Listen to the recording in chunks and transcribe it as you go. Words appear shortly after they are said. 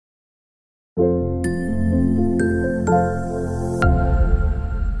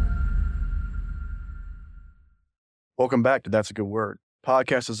Welcome back to That's a Good Word,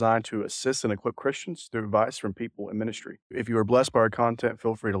 podcast designed to assist and equip Christians through advice from people in ministry. If you are blessed by our content,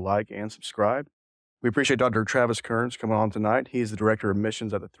 feel free to like and subscribe. We appreciate Dr. Travis Kerns coming on tonight. He's the Director of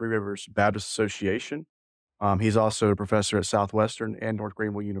Missions at the Three Rivers Baptist Association. He's also a professor at Southwestern and North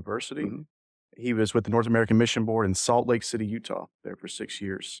Greenville University. Mm-hmm. He was with the North American Mission Board in Salt Lake City, Utah, there for 6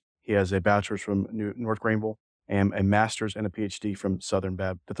 years. He has a bachelor's from North Greenville and a master's and a PhD from the Southern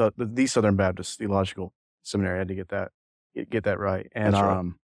Baptist Theological Seminary. I had to get that right. And That's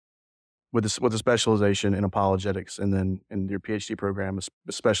right. with a specialization in apologetics, and then in your PhD program,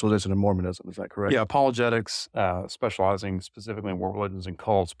 a specialization in Mormonism. Is that correct? Yeah, apologetics, specializing specifically in world religions and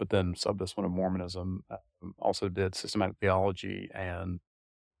cults, but then subdiscipline of Mormonism. Also did systematic theology and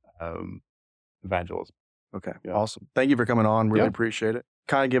evangelism. Okay, Yeah. Awesome. Thank you for coming on. Really Yeah. appreciate it.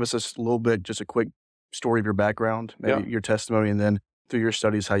 Kind of give us a little bit, just a quick story of your background, maybe your testimony, and then through your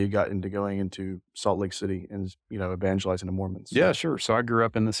studies, how you got into going into Salt Lake City and, evangelizing the Mormons. Yeah, sure. So I grew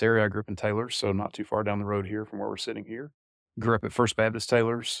up in this area. I grew up in Taylors, so not too far down the road here from where we're sitting here. Grew up at First Baptist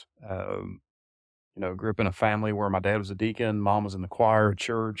Taylors. Grew up in a family where my dad was a deacon, mom was in the choir at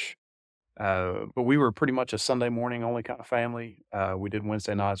church. But we were pretty much a Sunday morning only kind of family. We did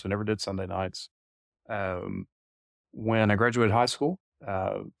Wednesday nights. We never did Sunday nights. When I graduated high school,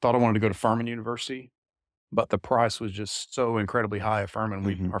 thought I wanted to go to Furman University, but the price was just so incredibly high at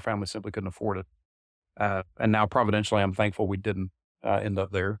Furman. Our family simply couldn't afford it. And now providentially, I'm thankful we didn't end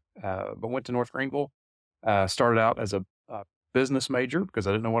up there. But went to North Greenville, started out as a business major because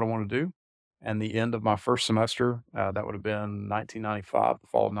I didn't know what I wanted to do. And the end of my first semester, that would have been 1995, the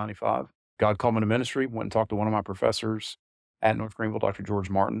fall of 95. God called me to ministry, went and talked to one of my professors at North Greenville, Dr. George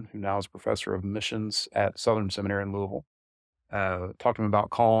Martin, who now is professor of missions at Southern Seminary in Louisville. Talked to him about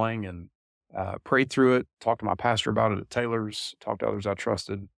calling and prayed through it, talked to my pastor about it at Taylor's, talked to others I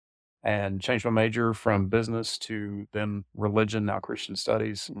trusted, and changed my major from business to then religion, now Christian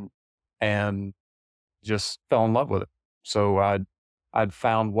studies, and just fell in love with it. So I'd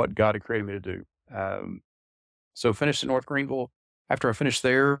found what God had created me to do. So finished at North Greenville. After I finished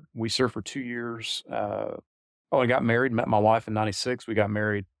there, we served for 2 years. I got married, met my wife in 96. We got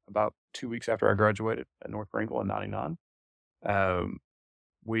married about 2 weeks after I graduated at North Greenville in 99.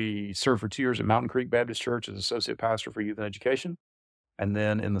 We served for 2 years at Mountain Creek Baptist Church as associate pastor for youth and education. And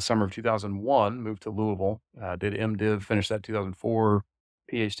then in the summer of 2001, moved to Louisville, did MDiv, finished that 2004,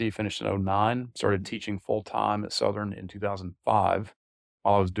 PhD finished in 2009, started teaching full-time at Southern in 2005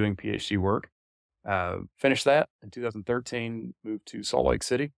 while I was doing PhD work. Finished that in 2013, moved to Salt Lake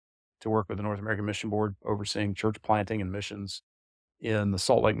City to work with the North American Mission Board, overseeing church planting and missions in the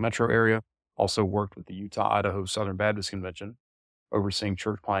Salt Lake metro area. Also worked with the Utah-Idaho Southern Baptist Convention, overseeing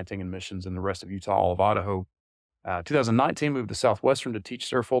church planting and missions in the rest of Utah, all of Idaho. 2019, moved to Southwestern to teach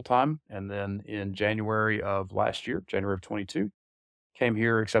there full-time. And then in January of last year, January of 22, came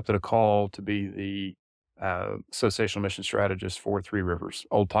here, accepted a call to be the associational mission strategist for Three Rivers.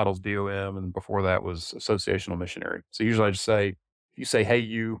 Old title's DOM, and before that was associational missionary. So usually I just say, if you say, hey,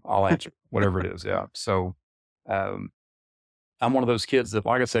 you, I'll answer, whatever it is. Yeah. So I'm one of those kids that,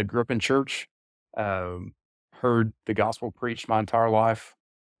 like I said, grew up in church, heard the gospel preached my entire life.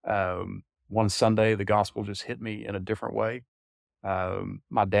 One Sunday, the gospel just hit me in a different way.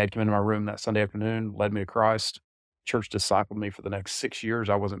 My dad came into my room that Sunday afternoon, led me to Christ. Church discipled me for the next 6 years.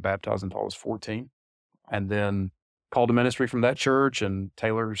 I wasn't baptized until I was 14. And then called to ministry from that church and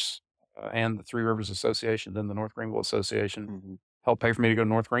Taylor's and the Three Rivers Association, then the North Greenville Association, helped pay for me to go to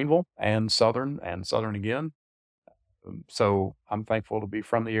North Greenville and Southern again. So I'm thankful to be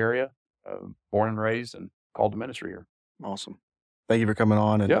from the area, born and raised, and called to ministry here. Awesome. Thank you for coming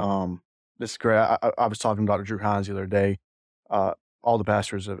on. And this is great. I was talking to Dr. Drew Hines the other day. All the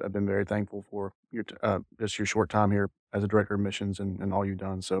pastors have been very thankful for your short time here as a director of missions and all you've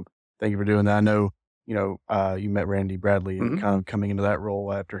done. So thank you for doing that. I know, you met Randy Bradley and kind of coming into that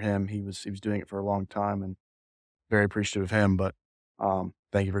role after him. He was doing it for a long time, and very appreciative of him. But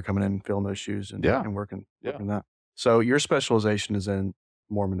thank you for coming in and filling those shoes and working that. So your specialization is in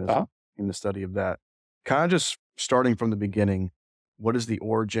Mormonism, in the study of that. Kind of just starting from the beginning, what is the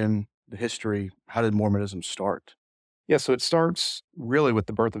origin, the history? How did Mormonism start? Yeah, so it starts really with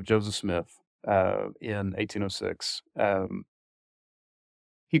the birth of Joseph Smith in 1806.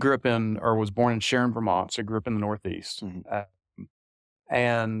 He grew up was born in Sharon, Vermont, so he grew up in the Northeast,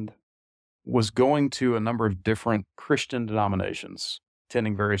 and was going to a number of different Christian denominations,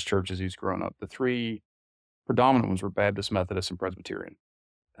 attending various churches he's grown up. The three predominant ones were Baptist, Methodist, and Presbyterian.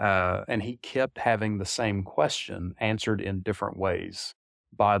 And he kept having the same question answered in different ways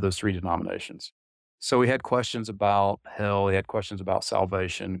by those three denominations. So he had questions about hell. He had questions about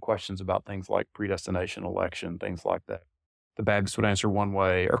salvation, questions about things like predestination, election, things like that. The Baptists would answer one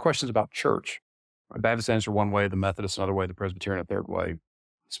way, or questions about church. The Baptists answer one way, the Methodists another way, the Presbyterian a third way.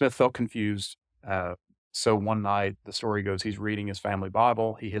 Smith felt confused. So one night, the story goes, he's reading his family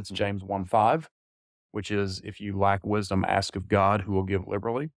Bible. He hits James 1:5, which is, if you lack wisdom, ask of God, who will give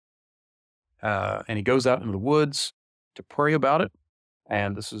liberally. And he goes out into the woods to pray about it.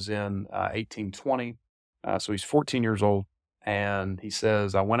 And this was in 1820. So he's 14 years old. And he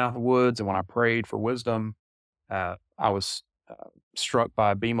says, I went out in the woods, and when I prayed for wisdom, I was struck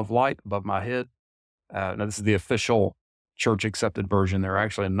by a beam of light above my head. Now, this is the official church accepted version. There are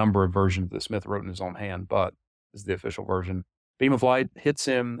actually a number of versions that Smith wrote in his own hand, but this is the official version. Beam of light hits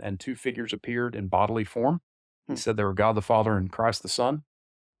him, and two figures appeared in bodily form. He said they were God the Father and Christ the Son.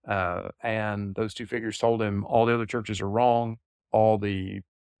 And those two figures told him all the other churches are wrong. All the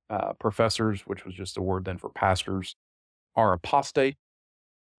professors, which was just a word then for pastors, are apostate.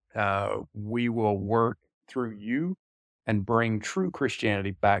 We will work through you and bring true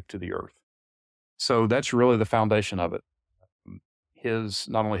Christianity back to the earth. So that's really the foundation of it.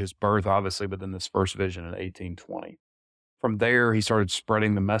 Not only his birth, obviously, but then this first vision in 1820. From there, he started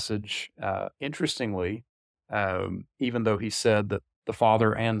spreading the message. Interestingly, even though he said that the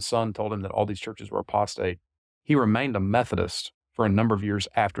Father and Son told him that all these churches were apostate, he remained a Methodist for a number of years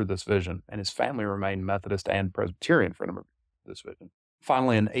after this vision, and his family remained Methodist and Presbyterian for a number of years after this vision.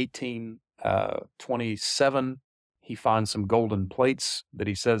 Finally, in 1827, he finds some golden plates that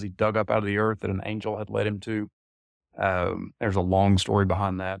he says he dug up out of the earth that an angel had led him to. There's a long story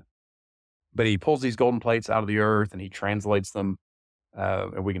behind that. But he pulls these golden plates out of the earth and he translates them.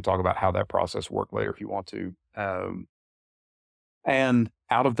 And we can talk about how that process worked later if you want to. And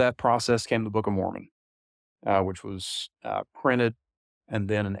out of that process came the Book of Mormon, which was printed. And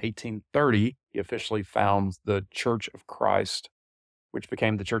then in 1830, he officially founds the Church of Christ, which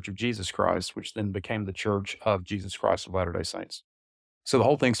became the Church of Jesus Christ, which then became the Church of Jesus Christ of Latter-day Saints. So the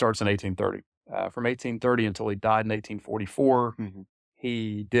whole thing starts in 1830. From 1830 until he died in 1844,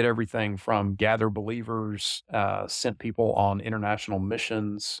 he did everything from gather believers, sent people on international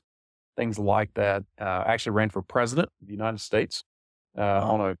missions, things like that. Actually ran for president of the United States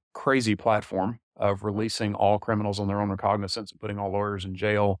on a crazy platform of releasing all criminals on their own recognizance and putting all lawyers in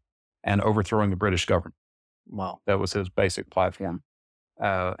jail and overthrowing the British government. Wow. That was his basic platform.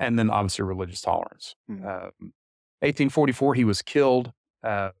 And then obviously religious tolerance. 1844, he was killed,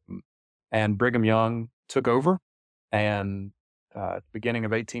 and Brigham Young took over, and at the beginning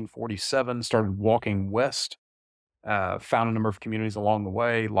of 1847, started walking west, found a number of communities along the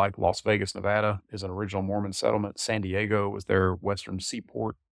way, like Las Vegas, Nevada is an original Mormon settlement. San Diego was their western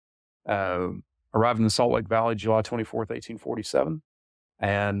seaport. Arrived in the Salt Lake Valley, July 24th, 1847,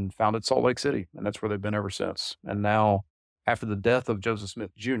 and founded Salt Lake City, and that's where they've been ever since. And now, after the death of Joseph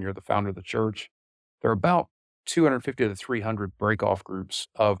Smith Jr., the founder of the church, there are about 250 to 300 break-off groups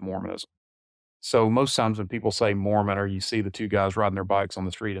of Mormonism. So most times when people say Mormon, or you see the two guys riding their bikes on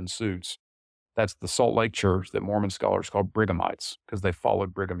the street in suits, that's the Salt Lake Church that Mormon scholars call Brighamites, because they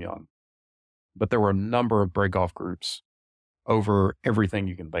followed Brigham Young. But there were a number of break-off groups over everything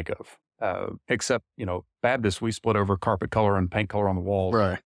you can think of, except, Baptists, we split over carpet color and paint color on the walls.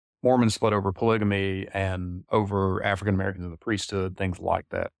 Right. Mormons split over polygamy and over African Americans in the priesthood, things like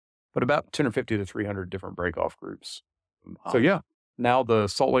that. But about 250 to 300 different break-off groups. Wow. So yeah, now the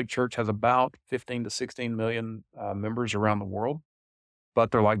Salt Lake Church has about 15 to 16 million members around the world. But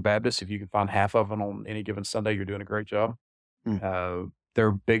they're like Baptists. If you can find half of them on any given Sunday, you're doing a great job.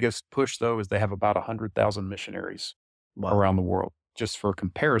 Their biggest push, though, is they have about 100,000 missionaries around the world. Just for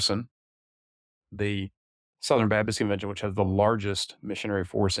comparison, the Southern Baptist Convention, which has the largest missionary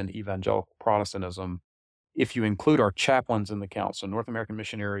force in evangelical Protestantism, if you include our chaplains in the count, so North American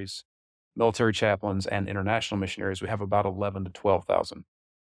missionaries, military chaplains, and international missionaries, we have about 11 to 12,000.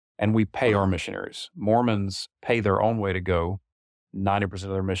 And we pay our missionaries. Mormons pay their own way to go. 90%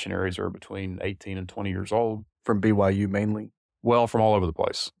 of their missionaries are between 18 and 20 years old. From BYU mainly? Well, from all over the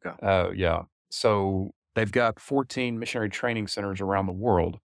place. Okay. Yeah. So they've got 14 missionary training centers around the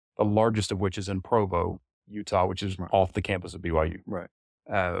world, the largest of which is in Provo, Utah, which is off the campus of BYU. Right.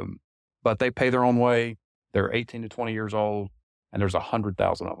 But they pay their own way. They're 18 to 20 years old, and there's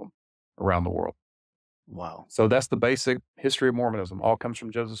 100,000 of them around the world. Wow. So that's the basic history of Mormonism. All comes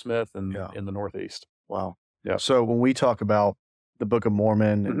from Joseph Smith and in the Northeast. Wow. Yeah. So when we talk about the Book of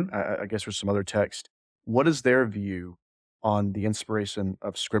Mormon, and I guess there's some other text, what is their view on the inspiration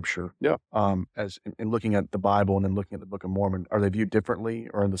of Scripture. Yeah. As in looking at the Bible and then looking at the Book of Mormon, are they viewed differently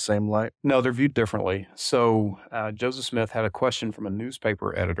or in the same light? No, they're viewed differently. So Joseph Smith had a question from a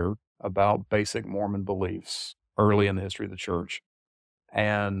newspaper editor about basic Mormon beliefs early in the history of the church.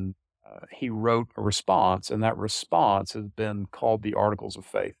 And he wrote a response, and that response has been called the Articles of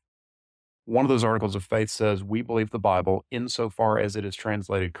Faith. One of those Articles of Faith says, we believe the Bible insofar as it is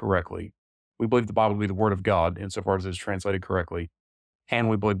translated correctly. We believe the Bible to be the Word of God insofar as it is translated correctly. And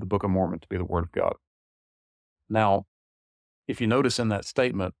we believe the Book of Mormon to be the Word of God. Now, if you notice in that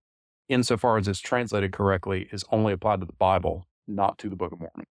statement, insofar as it's translated correctly is only applied to the Bible, not to the Book of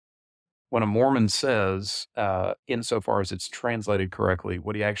Mormon. When a Mormon says, insofar as it's translated correctly,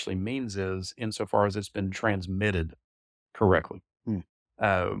 what he actually means is insofar as it's been transmitted correctly.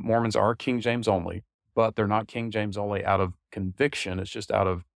 Mormons are King James only, but they're not King James only out of conviction. It's just out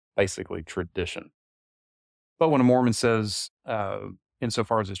of basically tradition. But when a Mormon says,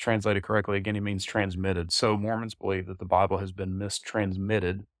 insofar as it's translated correctly, again, he means transmitted. So Mormons believe that the Bible has been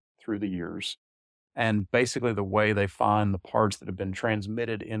mistransmitted through the years. And basically the way they find the parts that have been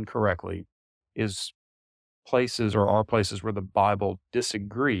transmitted incorrectly is places or are places where the Bible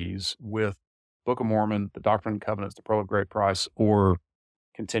disagrees with Book of Mormon, the Doctrine and Covenants, the Pearl of Great Price, or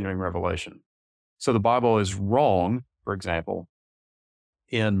Continuing Revelation. So the Bible is wrong, for example,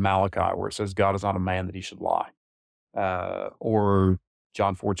 in Malachi, where it says God is not a man that he should lie. Or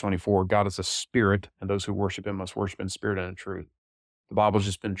John 4:24, God is a spirit, and those who worship him must worship in spirit and in truth. The Bible's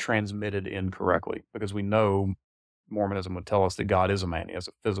just been transmitted incorrectly because we know Mormonism would tell us that God is a man. He has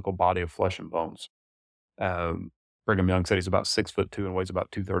a physical body of flesh and bones. Brigham Young said he's about 6'2" and weighs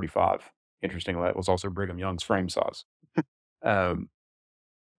about 235. Interestingly, that was also Brigham Young's frame size.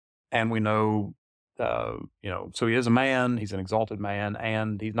 And we know, so he is a man, he's an exalted man,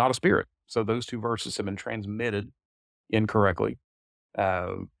 and he's not a spirit. So those two verses have been transmitted incorrectly.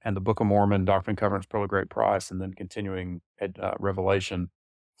 And the Book of Mormon, Doctrine and Covenants, Pearl of Great Price, and then Continuing Revelation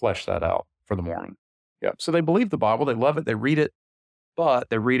flesh that out for the Mormon. Yeah. So they believe the Bible, they love it, they read it, but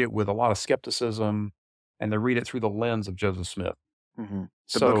they read it with a lot of skepticism, and they read it through the lens of Joseph Smith. Mm-hmm.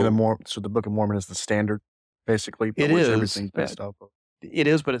 So the Book of Mormon is the standard, basically. It is. Everything's based off of. It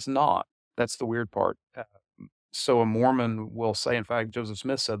is, but it's not. That's the weird part. So a Mormon will say, in fact, Joseph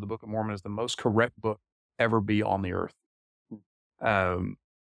Smith said the Book of Mormon is the most correct book ever be on the earth.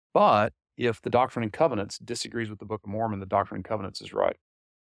 But if the Doctrine and Covenants disagrees with the Book of Mormon, the Doctrine and Covenants is right.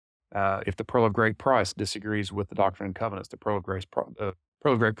 If the Pearl of Great Price disagrees with the Doctrine and Covenants, the Pearl of Great Price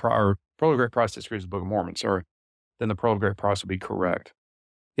disagrees with the Book of Mormon, then the Pearl of Great Price will be correct.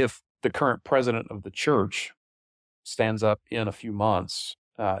 If the current president of the church stands up in a few months,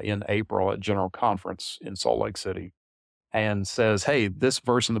 in April at General Conference in Salt Lake City, and says, hey, this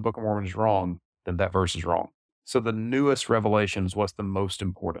verse in the Book of Mormon is wrong, then that verse is wrong. So the newest revelation is what's the most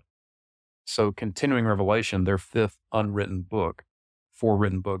important. So Continuing Revelation, their fifth unwritten book, 4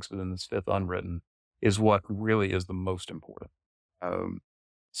 written books within this fifth unwritten, is what really is the most important.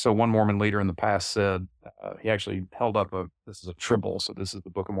 So one Mormon leader in the past said, he actually held up this is a triple, so this is the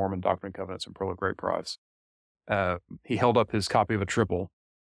Book of Mormon, Doctrine and Covenants, and Pearl of Great Price. He held up his copy of a triple,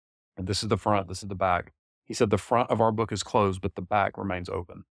 and this is the front, this is the back. He said, the front of our book is closed, but the back remains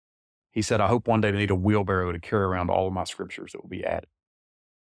open. He said, I hope one day to need a wheelbarrow to carry around all of my scriptures that will be added.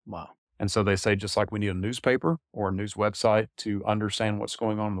 Wow. And so they say, just like we need a newspaper or a news website to understand what's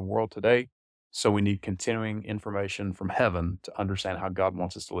going on in the world today, so we need continuing information from heaven to understand how God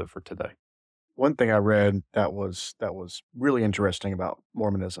wants us to live for today. One thing I read that was really interesting about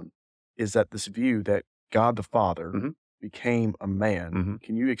Mormonism is that this view that God the Father became a man.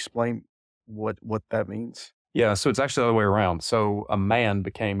 Can you explain what that means? Yeah, so it's actually the other way around. So a man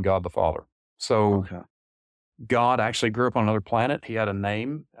became God the Father. So God actually grew up on another planet. He had a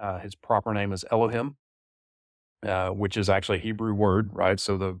name. His proper name is Elohim, which is actually a Hebrew word, right?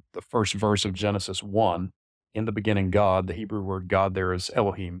 So the first verse of Genesis 1, in the beginning God, the Hebrew word God there is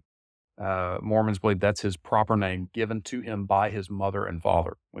Elohim. Mormons believe that's his proper name given to him by his mother and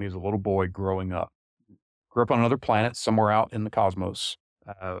father when he was a little boy growing up. Grew up on another planet somewhere out in the cosmos.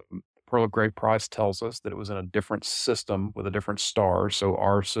 Pearl of Great Price tells us that it was in a different system with a different star. So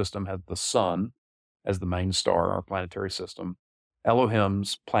our system had the sun as the main star, our planetary system.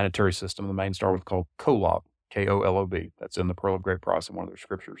 Elohim's planetary system, the main star, was called Kolob, K-O-L-O-B. That's in the Pearl of Great Price in one of their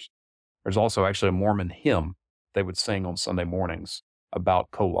scriptures. There's also actually a Mormon hymn they would sing on Sunday mornings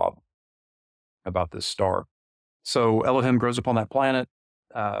about Kolob, about this star. So Elohim grows up on that planet,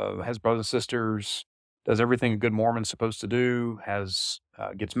 has brothers and sisters, does everything a good Mormon's supposed to do,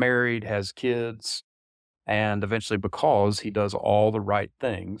 gets married, has kids, and eventually, because he does all the right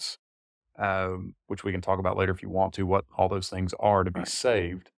things, which we can talk about later if you want to, what all those things are to be Right.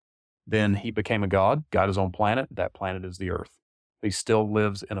 saved. Then he became a god, got his own planet. That planet is the earth. He still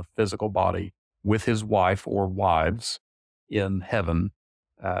lives in a physical body with his wife or wives in heaven.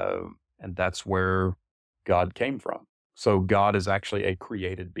 And that's where God came from. So God is actually a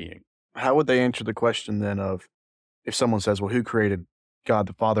created being. How would they answer the question then of if someone says, well, who created God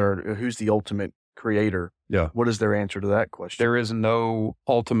the Father? Or who's the ultimate creator? Yeah. What is their answer to that question? There is no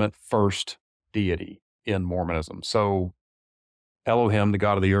ultimate first deity in Mormonism. So Elohim, the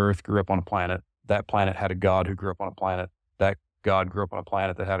God of the earth, grew up on a planet. That planet had a God who grew up on a planet. That God grew up on a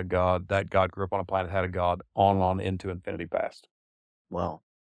planet that had a God. That God grew up on a planet that had a God, on and on into infinity past. Well,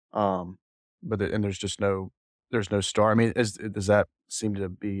 and there's just there's no star. I mean, does that seem to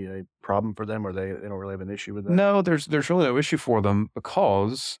be a problem for them, or they don't really have an issue with that? No, there's really no issue for them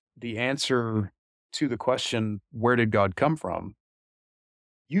because the answer to the question, where did God come from?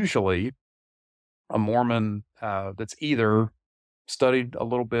 Usually a Mormon that's either studied a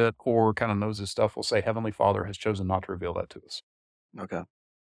little bit or kind of knows his stuff will say Heavenly Father has chosen not to reveal that to us. Okay.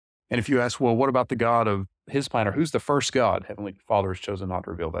 And if you ask, well, what about the God of his planet? Who's the first God? Heavenly Father has chosen not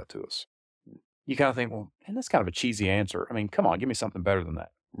to reveal that to us. You kind of think, well, man, that's kind of a cheesy answer. I mean, come on, give me something better than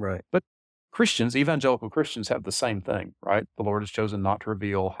that. Right. But Christians, evangelical Christians, have the same thing, right? The Lord has chosen not to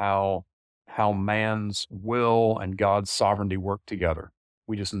reveal how man's will and God's sovereignty work together.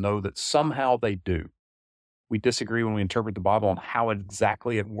 We just know that somehow they do. We disagree when we interpret the Bible on how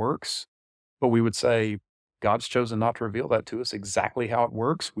exactly it works, but we would say God's chosen not to reveal that to us exactly how it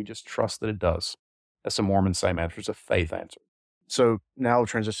works. We just trust that it does. That's a Mormon same answer. It's a faith answer. So now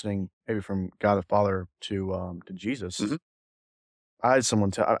transitioning maybe from God the Father to Jesus, Mhm.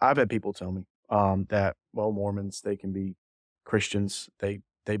 I've had people tell me that Mormons, they can be Christians. They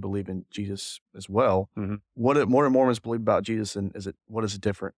believe in Jesus as well. Mhm. What do Mormons believe about Jesus, and what is it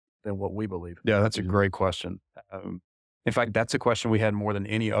different than what we believe? Yeah, that's a great question. In fact, that's a question we had more than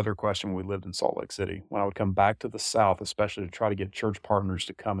any other question when we lived in Salt Lake City. When I would come back to the South, especially to try to get church partners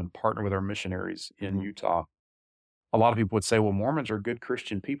to come and partner with our missionaries in Mhm. Utah, a lot of people would say, well, Mormons are good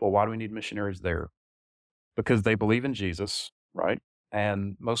Christian people. Why do we need missionaries there? Because they believe in Jesus, right?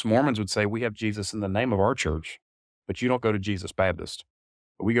 And most Mormons would say, we have Jesus in the name of our church, but you don't go to Jesus Baptist.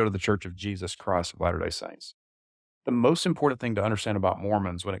 But we go to the Church of Jesus Christ of Latter-day Saints. The most important thing to understand about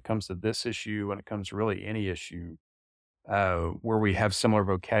Mormons when it comes to this issue, when it comes to really any issue, where we have similar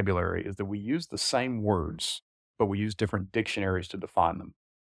vocabulary, is that we use the same words, but we use different dictionaries to define them.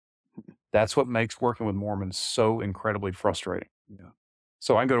 That's what makes working with Mormons so incredibly frustrating. Yeah.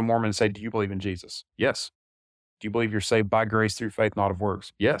 So I can go to Mormon and say, do you believe in Jesus? Yes. Do you believe you're saved by grace through faith, not of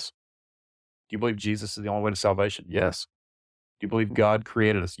works? Yes. Do you believe Jesus is the only way to salvation? Yes. Do you believe God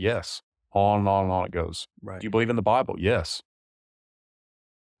created us? Yes. On and on and on it goes. Right. Do you believe in the Bible? Yes.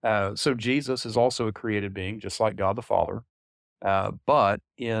 So Jesus is also a created being, just like God the Father. But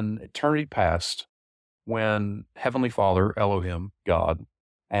in eternity past, when Heavenly Father, Elohim, God,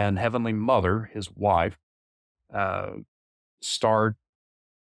 and Heavenly Mother, his wife, start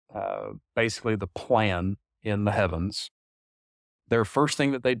basically the plan in the heavens, their first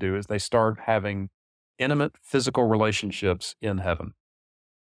thing that they do is they start having intimate physical relationships in heaven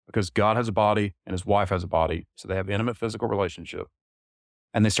because God has a body and his wife has a body. So they have intimate physical relationship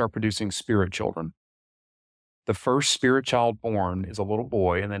and they start producing spirit children. The first spirit child born is a little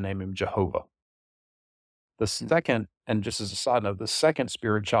boy and they name him Jehovah. The second, and just as a side note, the second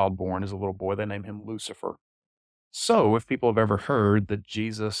spirit child born is a little boy. They name him Lucifer. So if people have ever heard that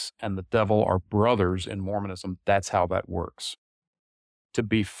Jesus and the devil are brothers in Mormonism, that's how that works. To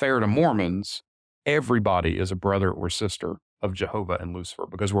be fair to Mormons, everybody is a brother or sister of Jehovah and Lucifer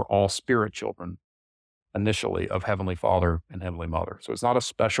because we're all spirit children initially of Heavenly Father and Heavenly Mother. So it's not a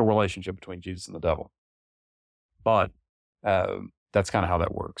special relationship between Jesus and the devil. But that's kind of how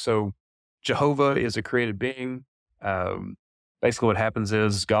that works. So Jehovah is a created being. Basically what happens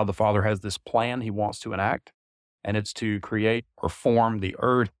is God the Father has this plan he wants to enact, and it's to create or form the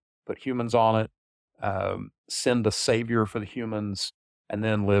earth, put humans on it, send a savior for the humans, and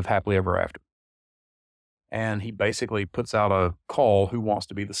then live happily ever after. And he basically puts out a call, who wants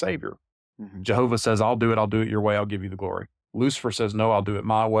to be the savior? Mhm. Jehovah says, I'll do it your way, I'll give you the glory. Lucifer says, no, I'll do it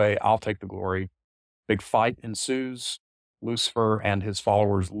my way, I'll take the glory. Big fight ensues. Lucifer and his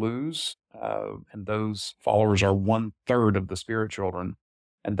followers lose, and those followers are 1/3 of the spirit children,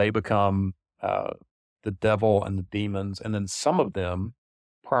 and they become the devil and the demons. And then some of them,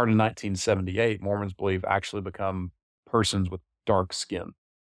 prior to 1978, Mormons believe actually become persons with dark skin.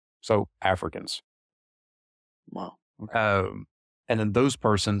 So Africans. Wow. And then those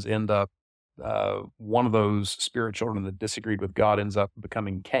persons end up, one of those spirit children that disagreed with God ends up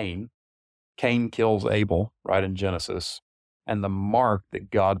becoming Cain. Cain kills Abel, right, in Genesis, and the mark that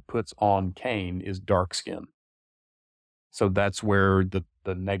God puts on Cain is dark skin. So that's where the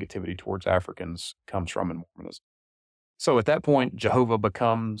negativity towards Africans comes from in Mormonism. So at that point, Jehovah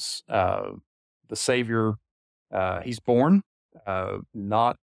becomes the savior. He's born,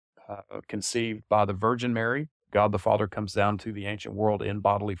 not conceived by the Virgin Mary. God the Father comes down to the ancient world in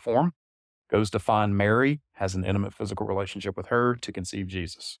bodily form, goes to find Mary, has an intimate physical relationship with her to conceive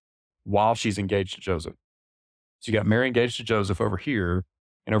Jesus while she's engaged to Joseph. So you got Mary engaged to Joseph over here,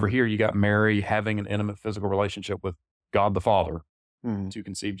 and over here you got Mary having an intimate physical relationship with God the Father to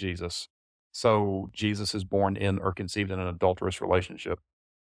conceive Jesus. So Jesus is born in or conceived in an adulterous relationship.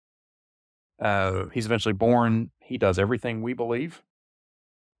 He's eventually born. He does everything we believe,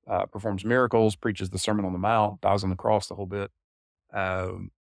 performs miracles, preaches the Sermon on the Mount, dies on the cross the whole bit,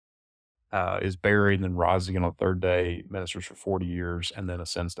 is buried and then rises again on the third day, ministers for 40 years, and then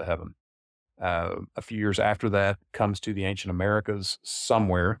ascends to heaven. A few years after that, comes to the ancient Americas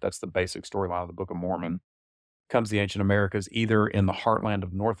somewhere. That's the basic storyline of the Book of Mormon. Comes to the ancient Americas either in the heartland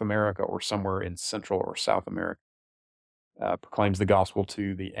of North America or somewhere in Central or South America. Proclaims the gospel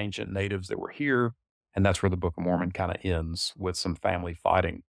to the ancient natives that were here, and that's where the Book of Mormon kind of ends with some family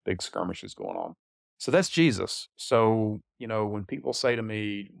fighting, big skirmishes going on. So that's Jesus. So, when people say to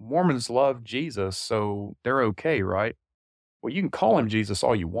me, Mormons love Jesus, so they're okay, right? Well, you can call him Jesus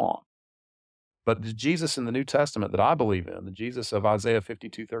all you want. But the Jesus in the New Testament that I believe in, the Jesus of Isaiah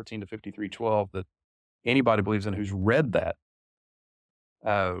 52:13 to 53:12 that anybody believes in who's read that,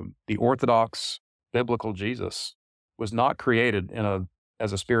 the Orthodox biblical Jesus was not created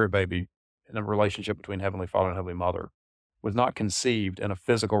as a spirit baby in a relationship between Heavenly Father and Heavenly Mother, was not conceived in a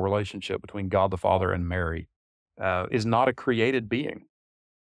physical relationship between God the Father and Mary, is not a created being.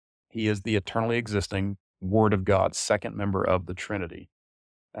 He is the eternally existing Word of God, second member of the Trinity.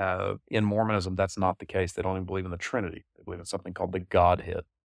 In Mormonism, that's not the case. They don't even believe in the Trinity. They believe in something called the Godhead.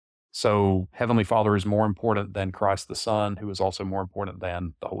 So Heavenly Father is more important than Christ the Son, who is also more important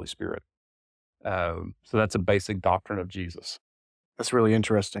than the Holy Spirit. So that's a basic doctrine of Jesus. That's really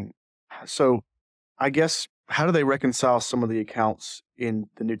interesting. So I guess, how do they reconcile some of the accounts in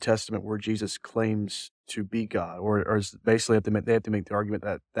the New Testament where Jesus claims to be God? Or is basically they have to make the argument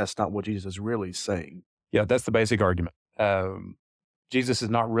that that's not what Jesus is really saying? Yeah, that's the basic argument. Jesus is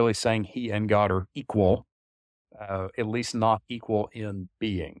not really saying he and God are equal, at least not equal in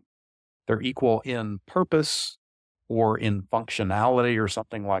being. They're equal in purpose or in functionality or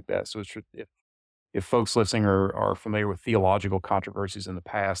something like that. So if folks listening are familiar with theological controversies in the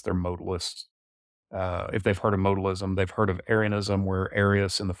past, they're modalists. If they've heard of modalism, they've heard of Arianism, where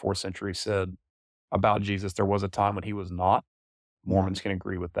Arius in the 4th century said about Jesus, there was a time when he was not. Mormons can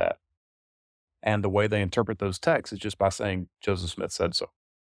agree with that. And the way they interpret those texts is just by saying Joseph Smith said so.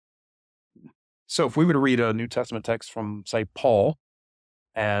 So if we were to read a New Testament text from, say, Paul,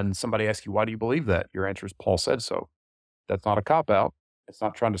 and somebody asks you, why do you believe that? Your answer is Paul said so. That's not a cop-out. It's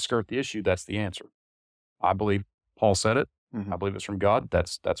not trying to skirt the issue. That's the answer. I believe Paul said it. I believe it's from God.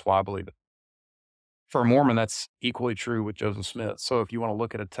 That's why I believe it. For a Mormon, that's equally true with Joseph Smith. So if you want to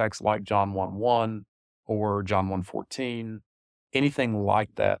look at a text like John 1:1 or John 1:14, anything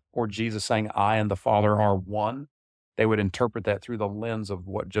like that, or Jesus saying, I and the Father are one, they would interpret that through the lens of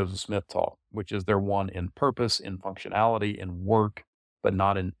what Joseph Smith taught, which is they're one in purpose, in functionality, in work, but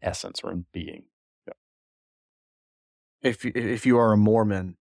not in essence or in being. Yeah. If you are a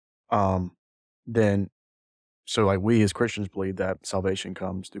Mormon, then so like we as Christians believe that salvation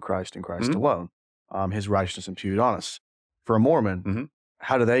comes through Christ and Christ alone, his righteousness imputed on us. For a Mormon,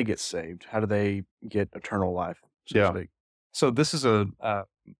 how do they get saved? How do they get eternal life, so to speak? So this is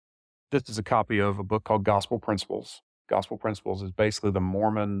a copy of a book called Gospel Principles. Gospel Principles is basically the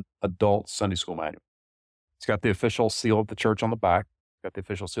Mormon adult Sunday school manual. It's got the official seal of the church on the back, got the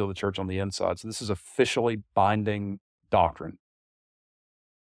official seal of the church on the inside. So this is officially binding doctrine.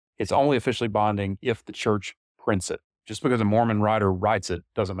 It's only officially binding if the church prints it. Just because a Mormon writer writes it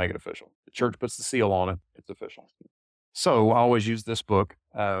doesn't make it official. The church puts the seal on it, it's official. So I always use this book.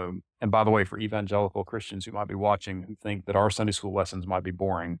 And by the way, for evangelical Christians who might be watching who think that our Sunday school lessons might be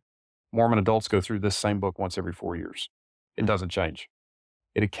boring, Mormon adults go through this same book once every 4 years. It doesn't change.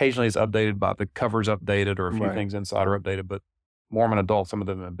 It occasionally is updated by the cover's updated or a few things inside are updated, but Mormon adults, some of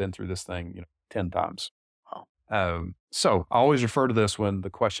them have been through this thing 10 times. So I always refer to this when the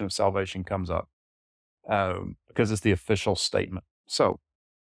question of salvation comes up because it's the official statement. So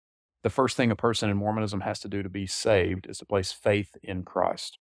the first thing a person in Mormonism has to do to be saved is to place faith in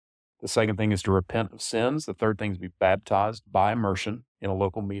Christ. The second thing is to repent of sins. The third thing is to be baptized by immersion in a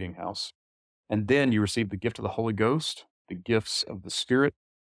local meeting house. And then you receive the gift of the Holy Ghost, the gifts of the Spirit,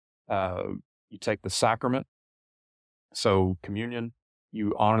 You take the sacrament, so communion,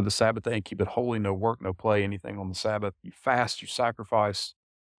 you honor the Sabbath day and keep it holy, no work, no play, anything on the Sabbath. You fast, you sacrifice,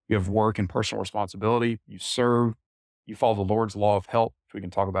 you have work and personal responsibility, you serve, you follow the Lord's law of health, which we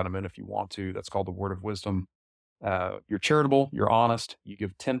can talk about in a minute if you want to. That's called the word of wisdom. You're charitable, you're honest, you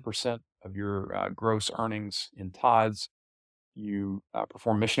give 10% of your gross earnings in tithes, you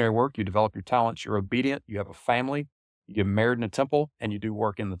perform missionary work, you develop your talents, you're obedient, you have a family, you get married in a temple, and you do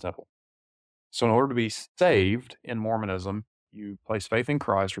work in the temple. So in order to be saved in Mormonism, you place faith in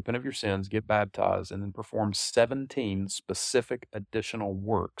Christ, repent of your sins, get baptized, and then perform 17 specific additional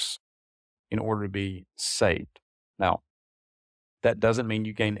works in order to be saved. Now, that doesn't mean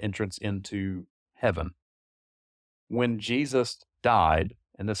you gain entrance into heaven. When Jesus died,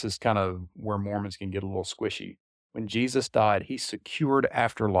 and this is kind of where Mormons can get a little squishy, when Jesus died, he secured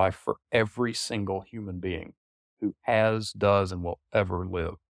afterlife for every single human being who has, does, and will ever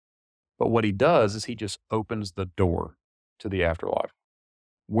live. But what he does is he just opens the door to the afterlife.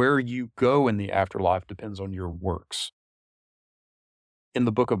 Where you go in the afterlife depends on your works. In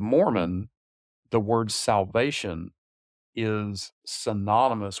the Book of Mormon, the word salvation is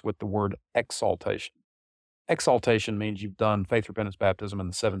synonymous with the word exaltation. Exaltation means you've done faith, repentance, baptism,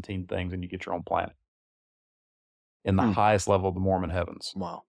 and the 17 things, and you get your own planet in the highest level of the Mormon heavens.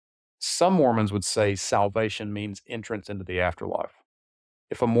 Wow. Some Mormons would say salvation means entrance into the afterlife.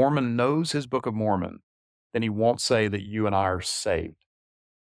 If a Mormon knows his Book of Mormon, then he won't say that you and I are saved.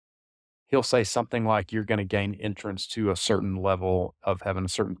 He'll say something like you're going to gain entrance to a certain level of heaven, a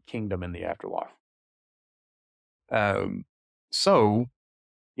certain kingdom in the afterlife. So,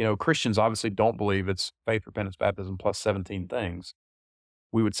 Christians obviously don't believe it's faith, repentance, baptism, plus 17 things.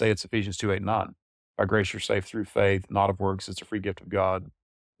 We would say it's Ephesians 2:8-9. By grace you're saved through faith, not of works. It's a free gift of God,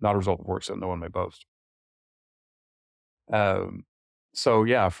 not a result of works, so no one may boast. So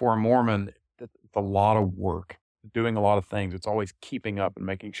yeah, for a Mormon, it's a lot of work, doing a lot of things. It's always keeping up and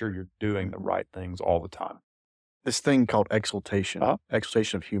making sure you're doing the right things all the time. This thing called exaltation,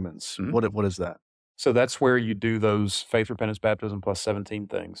 exaltation of humans. Mhm. What is that? So that's where you do those faith, repentance, baptism plus 17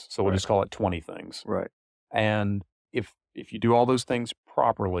 things. So we'll just call it 20 things. Right. And if you do all those things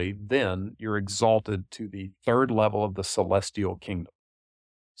properly, then you're exalted to the third level of the celestial kingdom.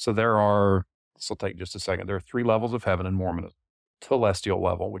 So this will take just a second. There are 3 levels of heaven in Mormonism. Telestial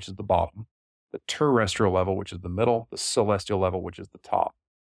level, which is the bottom, the terrestrial level, which is the middle, the celestial level, which is the top.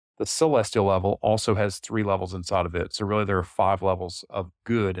 The celestial level also has 3 levels inside of it. So really there are 5 levels of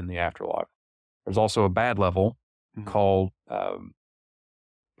good in the afterlife. There's also a bad level called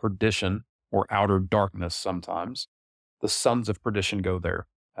perdition or outer darkness sometimes. The sons of perdition go there.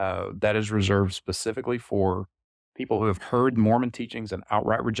 That is reserved specifically for people who have heard Mormon teachings and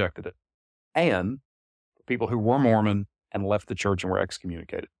outright rejected it, and for people who were Mormon and left the church and were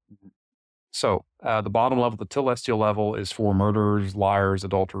excommunicated. So the bottom level, the telestial level, is for murderers, liars,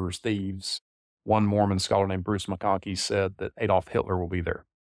 adulterers, thieves. One Mormon scholar named Bruce McConkie said that Adolf Hitler will be there.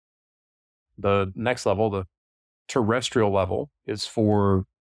 The next level, the terrestrial level, is for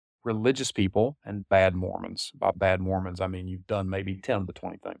religious people and bad Mormons. By bad Mormons, I mean you've done maybe 10 of the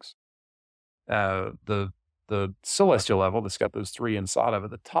 20 things. The celestial level, that's got those 3 inside of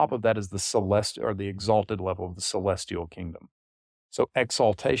it, the top of that is the celestial or the exalted level of the celestial kingdom. So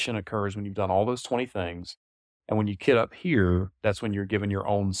exaltation occurs when you've done all those 20 things. And when you get up here, that's when you're given your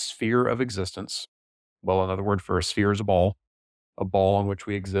own sphere of existence. Well, another word for a sphere is a ball on which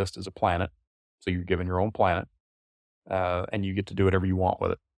we exist is a planet. So you're given your own planet, and you get to do whatever you want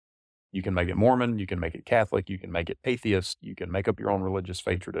with it. You can make it Mormon, you can make it Catholic, you can make it atheist, you can make up your own religious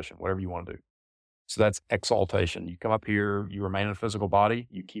faith tradition, whatever you want to do. So that's exaltation. You come up here, you remain in a physical body,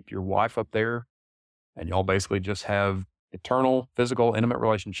 you keep your wife up there, and y'all basically just have eternal, physical, intimate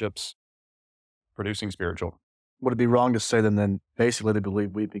relationships producing spiritual. Would it be wrong to say then basically they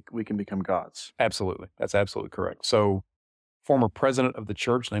believe we can become gods? Absolutely. That's absolutely correct. So former president of the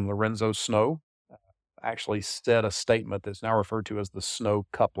church named Lorenzo Snow actually said a statement that's now referred to as the Snow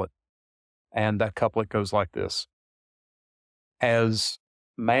couplet. And that couplet goes like this: as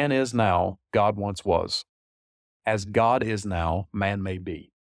man is now, God once was. As God is now, man may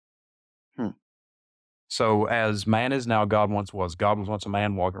be. So as man is now, God once was. God was once a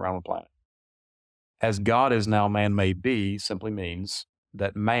man walking around the planet. As God is now, man may be simply means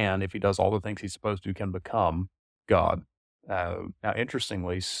that man, if he does all the things he's supposed to, can become God. Now,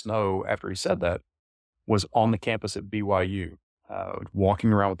 interestingly, Snow, after he said that, was on the campus at BYU,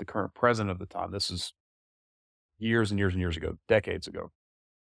 walking around with the current president of the time. This is years and years and years ago, decades ago.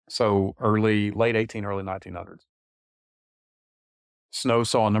 So late 18, early 1900s. Snow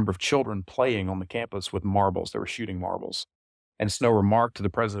saw a number of children playing on the campus with marbles. They were shooting marbles. And Snow remarked to the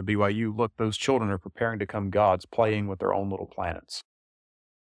president of BYU, look, those children are preparing to become gods playing with their own little planets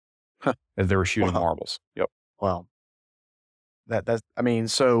as they were shooting Wow. marbles. Yep. Wow. I mean,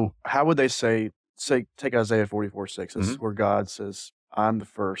 so how would they say, take Isaiah 44:6. This is where God says, I'm the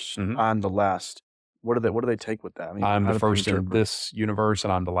first, I'm the last. What do they take with that? I mean, I'm how the do they first in interpret? this universe,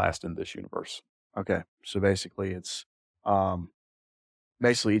 and I'm the last in this universe. Okay. So basically it's,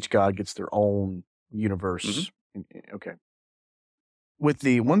 basically each God gets their own universe. Okay. With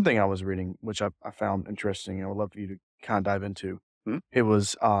the one thing I was reading, which I found interesting, and I would love for you to kind of dive into, it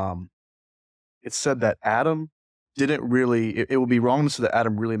was, it said that Adam didn't really, it would be wrong to say that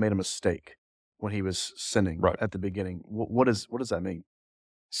Adam really made a mistake when he was sinning Right. at the beginning. What does that mean?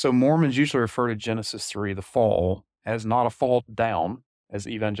 So Mormons usually refer to Genesis 3, the fall, as not a fall down, as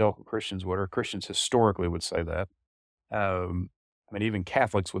evangelical Christians would, or Christians historically would say that. I mean, even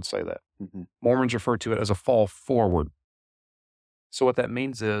Catholics would say that. Mormons refer to it as a fall forward. So what that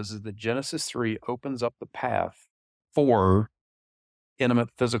means is that Genesis 3 opens up the path for intimate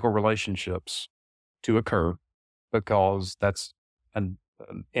physical relationships to occur because that's an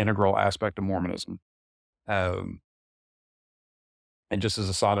integral aspect of Mormonism. And just as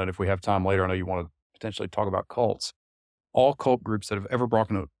a side note, if we have time later, I know you want to potentially talk about cults. All cult groups that have ever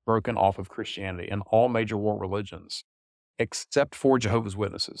broken off of Christianity and all major world religions, except for Jehovah's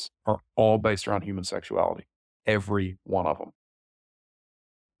Witnesses, are all based around human sexuality. Every one of them.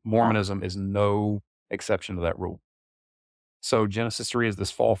 Mormonism is no exception to that rule. So Genesis 3 is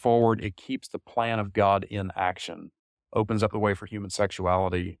this fall forward. It keeps the plan of God in action, opens up the way for human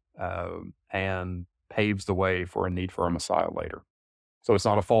sexuality, and paves the way for a need for a Messiah later. So it's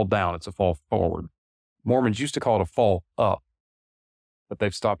not a fall down, it's a fall forward. Mormons used to call it a fall up, but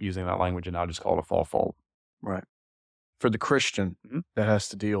they've stopped using that language and now just call it a fall forward. Right. For the Christian that has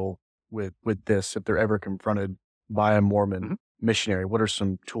to deal with this, if they're ever confronted by a Mormon missionary, what are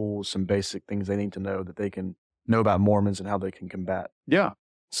some tools, some basic things they need to know that they can know about Mormons and how they can combat? Yeah.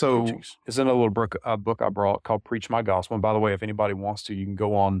 So teachings? it's in a little book I brought called Preach My Gospel. And by the way, if anybody wants to, you can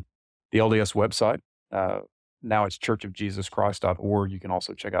go on the LDS website. Now it's churchofjesuschrist.org. You can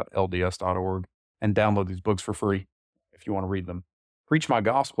also check out lds.org and download these books for free if you want to read them. Preach My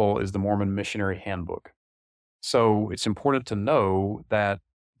Gospel is the Mormon Missionary Handbook. So it's important to know that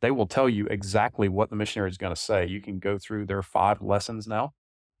they will tell you exactly what the missionary is going to say. You can go through their 5 lessons now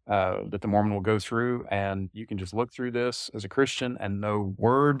that the Mormon will go through, and you can just look through this as a Christian and know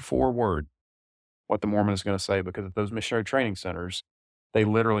word for word what the Mormon is going to say, because at those missionary training centers, they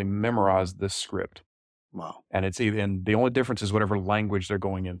literally memorize this script. Wow. And it's even, the only difference is whatever language they're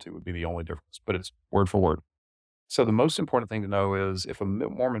going into would be the only difference, but it's word for word. So the most important thing to know is if a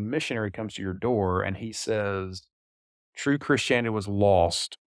Mormon missionary comes to your door and he says, true Christianity was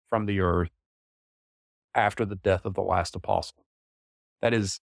lost from the earth after the death of the last apostle, that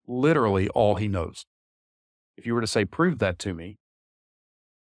is literally all he knows. If you were to say, prove that to me,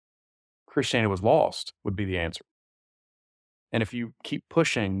 Christianity was lost would be the answer. And if you keep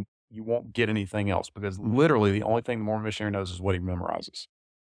pushing, you won't get anything else, because literally the only thing the Mormon missionary knows is what he memorizes.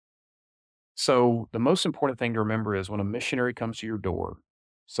 So the most important thing to remember is when a missionary comes to your door,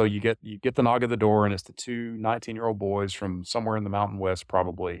 so you get the knock at the door, and it's the 2 19-year-old boys from somewhere in the Mountain West,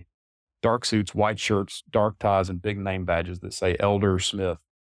 probably, dark suits, white shirts, dark ties, and big name badges that say Elder Smith,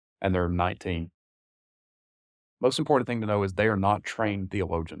 and they're 19. Most important thing to know is they are not trained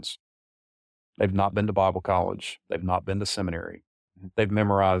theologians. They've not been to Bible college. They've not been to seminary. They've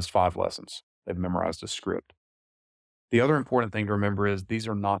memorized 5 lessons. They've memorized a script. The other important thing to remember is these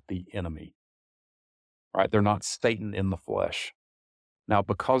are not the enemy, right? They're not Satan in the flesh. Now,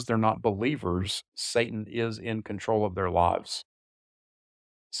 because they're not believers, Satan is in control of their lives.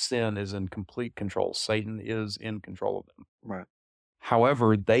 Sin is in complete control. Satan is in control of them. Right.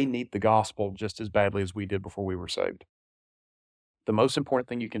 However, they need the gospel just as badly as we did before we were saved. The most important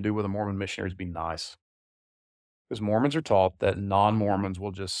thing you can do with a Mormon missionary is be nice. Because Mormons are taught that non-Mormons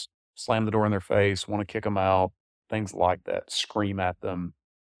will just slam the door in their face, want to kick them out, things like that, scream at them,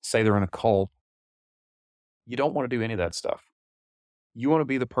 say they're in a cult. You don't want to do any of that stuff. You want to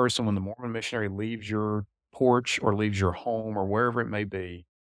be the person when the Mormon missionary leaves your porch or leaves your home or wherever it may be,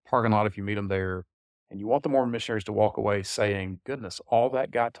 parking lot if you meet them there, and you want the Mormon missionaries to walk away saying, goodness, all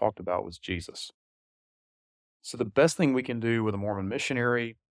that guy talked about was Jesus. So the best thing we can do with a Mormon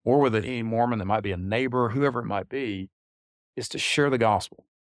missionary or with any Mormon that might be a neighbor, whoever it might be, is to share the gospel.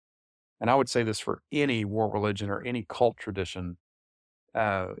 And I would say this for any world religion or any cult tradition,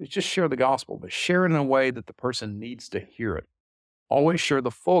 just share the gospel, but share it in a way that the person needs to hear it. Always share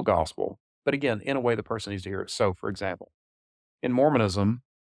the full gospel, but again, in a way the person needs to hear it. So, for example, in Mormonism,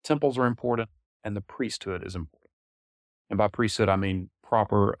 temples are important and the priesthood is important. And by priesthood, I mean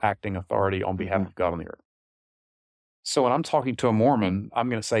proper acting authority on behalf of God on the earth. So when I'm talking to a Mormon, I'm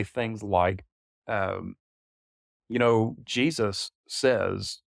going to say things like, Jesus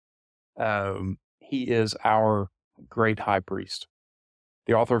says he is our great high priest.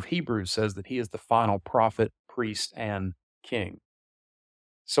 The author of Hebrews says that he is the final prophet, priest, and king.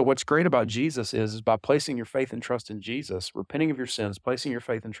 So what's great about Jesus is by placing your faith and trust in Jesus, repenting of your sins, placing your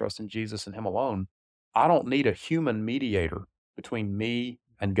faith and trust in Jesus and him alone, I don't need a human mediator between me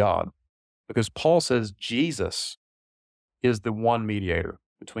and God, because Paul says Jesus is the one mediator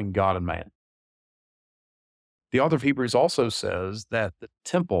between God and man. The author of Hebrews also says that the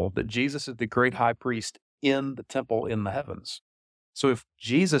temple, that Jesus is the great high priest in the temple in the heavens. So if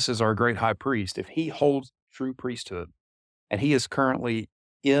Jesus is our great high priest, if he holds true priesthood, and he is currently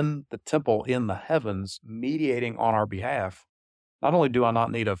in the temple in the heavens mediating on our behalf, not only do I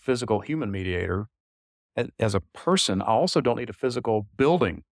not need a physical human mediator, as a person, I also don't need a physical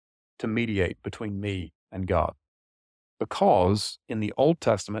building to mediate between me and God. Because in the Old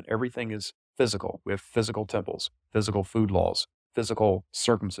Testament, everything is physical. We have physical temples, physical food laws, physical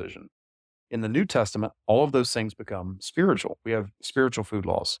circumcision. In the New Testament, all of those things become spiritual. We have spiritual food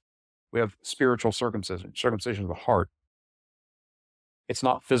laws. We have spiritual circumcision, circumcision of the heart. It's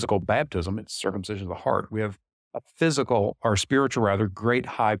not physical baptism, it's circumcision of the heart. We have a physical, or spiritual rather, great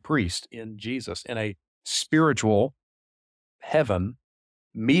high priest in Jesus, in a spiritual heaven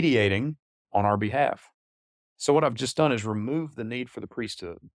mediating on our behalf. So what I've just done is remove the need for the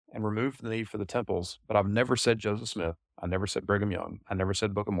priesthood and remove the need for the temples, but I've never said Joseph Smith. I never said Brigham Young. I never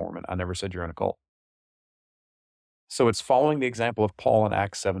said Book of Mormon. I never said you're in a cult. So it's following the example of Paul in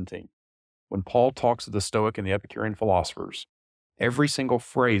Acts 17. When Paul talks to the Stoic and the Epicurean philosophers, every single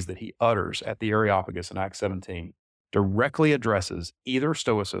phrase that he utters at the Areopagus in Acts 17 directly addresses either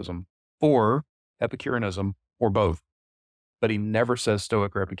Stoicism or Epicureanism or both. But he never says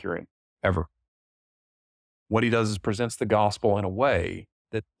Stoic or Epicurean, ever. What he does is presents the gospel in a way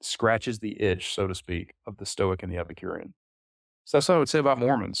that scratches the itch, so to speak, of the Stoic and the Epicurean. So that's what I would say about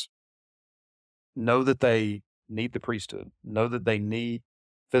Mormons. Know that they need the priesthood. Know that they need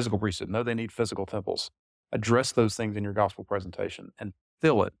physical priesthood. Know they need physical temples. Address those things in your gospel presentation and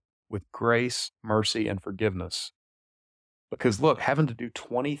fill it with grace, mercy, and forgiveness. Because look, having to do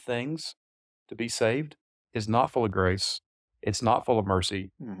 20 things to be saved is not full of grace. It's not full of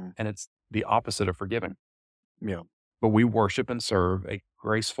mercy, and it's the opposite of forgiving. Yeah. But we worship and serve a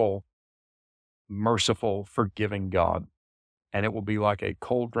graceful, merciful, forgiving God. And it will be like a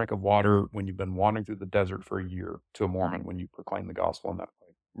cold drink of water when you've been wandering through the desert for a year to a Mormon when you proclaim the gospel in that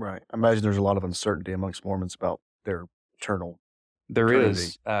way. Right. I imagine there's a lot of uncertainty amongst Mormons about their eternal There eternity.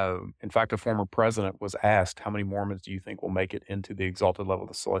 is. In fact, a former president was asked, how many Mormons do you think will make it into the exalted level of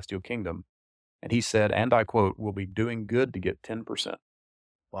the celestial kingdom? And he said, and I quote, we'll be doing good to get 10%.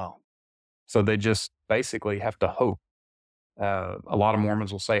 Wow. So they just basically have to hope. A lot of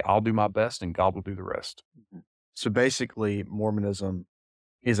Mormons will say, I'll do my best and God will do the rest. So basically, Mormonism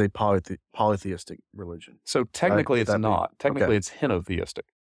is a polytheistic religion. So technically Right? it's not. Technically it's henotheistic.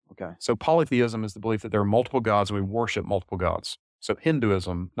 Okay. So polytheism is the belief that there are multiple gods and we worship multiple gods. So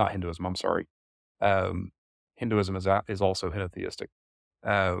Hinduism is also henotheistic.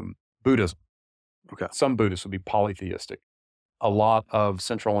 Buddhism. Okay. Some Buddhists would be polytheistic. A lot of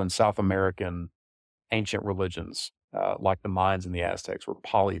Central and South American ancient religions, like the Mayans and the Aztecs, were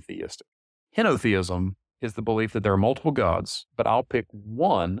polytheistic. Henotheism is the belief that there are multiple gods, but I'll pick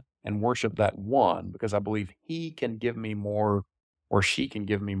one and worship that one because I believe he can give me more or she can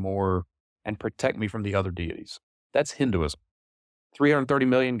give me more and protect me from the other deities. That's Hinduism. 330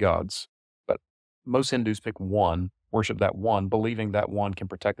 million gods, but most Hindus pick one, worship that one, believing that one can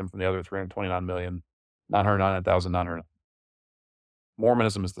protect them from the other 329,999,900.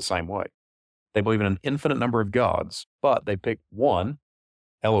 Mormonism is the same way. They believe in an infinite number of gods, but they pick one,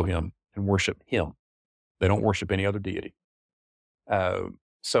 Elohim, and worship him. They don't worship any other deity.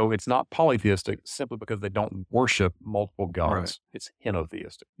 So it's not polytheistic simply because they don't worship multiple gods. Right. It's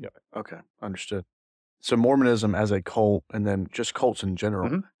henotheistic. Yeah. Okay. Understood. So Mormonism as a cult and then just cults in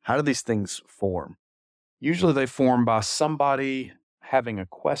general, how do these things form? Usually they form by somebody having a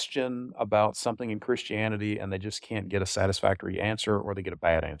question about something in Christianity and they just can't get a satisfactory answer, or they get a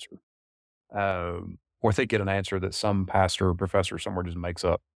bad answer. Or they get an answer that some pastor or professor somewhere just makes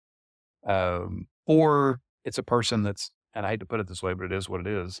up. Or it's a person that's, and I hate to put it this way, but it is what it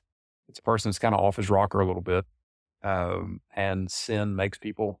is. It's a person that's kind of off his rocker a little bit. And sin makes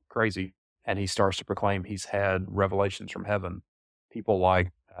people crazy. And he starts to proclaim he's had revelations from heaven. People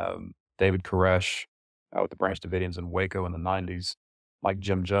like David Koresh with the Branch Davidians in Waco in the 90s, like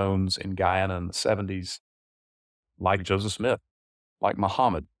Jim Jones in Guyana in the 70s, like Joseph Smith, like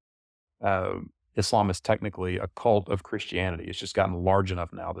Muhammad. Islam is technically a cult of Christianity. It's just gotten large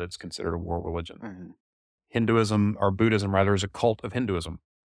enough now that it's considered a world religion. Mm-hmm. Hinduism, or Buddhism rather, is a cult of Hinduism,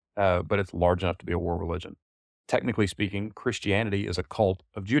 but it's large enough to be a world religion. Technically speaking, Christianity is a cult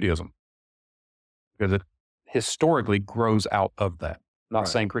of Judaism because it historically grows out of that. I'm not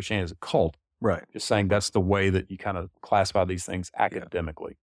saying Christianity is a cult, just saying that's the way that you kind of classify these things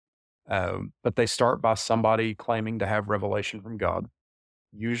academically. But they start by somebody claiming to have revelation from God.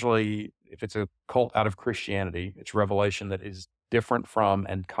 Usually, if it's a cult out of Christianity, it's revelation that is different from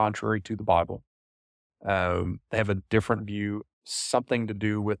and contrary to the Bible. They have a different view, something to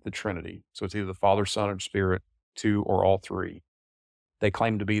do with the Trinity. So it's either the Father, Son, or Spirit, two or all three. They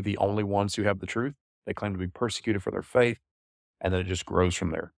claim to be the only ones who have the truth. They claim to be persecuted for their faith, and then it just grows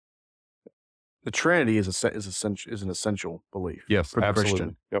from there. The Trinity is an essential belief. Yes, for the absolutely.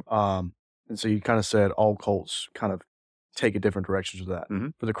 Christian. Yep. And so you kind of said all cults kind of take a different directions with that. Mm-hmm.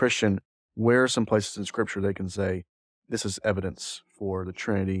 For the Christian, where are some places in Scripture they can say this is evidence for the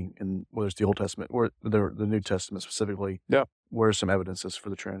Trinity, and whether it's the Old Testament or the New Testament specifically? Yeah. Where are some evidences for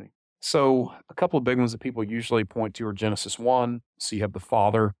the Trinity? So a couple of big ones that people usually point to are Genesis 1. So you have the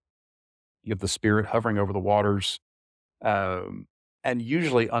Father, you have the Spirit hovering over the waters. And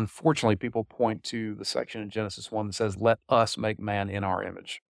usually, unfortunately, people point to the section in Genesis 1 that says, let us make man in our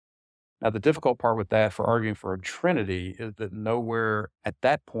image. Now, the difficult part with that for arguing for a Trinity is that nowhere at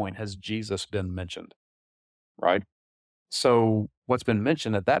that point has Jesus been mentioned, right? So what's been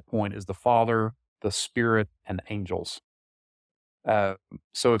mentioned at that point is the Father, the Spirit, and angels.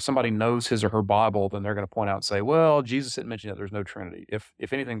 So if somebody knows his or her Bible, then they're going to point out and say, well, Jesus didn't mention that there's no Trinity.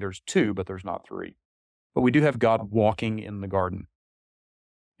 If anything, there's two, but there's not three. But we do have God walking in the garden.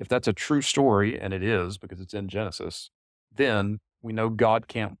 If that's a true story, and it is because it's in Genesis, then we know God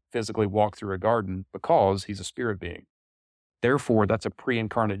can't physically walk through a garden because he's a spirit being. Therefore, that's a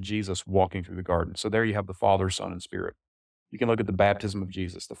pre-incarnate Jesus walking through the garden. So there you have the Father, Son, and Spirit. You can look at the baptism of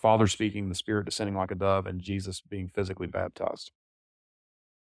Jesus, the Father speaking, the Spirit descending like a dove, and Jesus being physically baptized.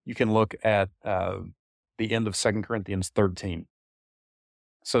 You can look at the end of 2 Corinthians 13.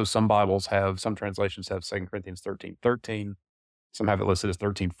 So some translations have 2 Corinthians 13:13. Some have it listed as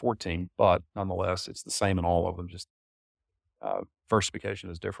 13:14, but nonetheless, it's the same in all of them. Just versification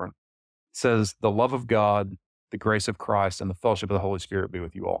is different. It says, the love of God, the grace of Christ, and the fellowship of the Holy Spirit be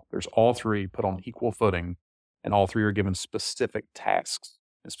with you all. There's all three put on equal footing, and all three are given specific tasks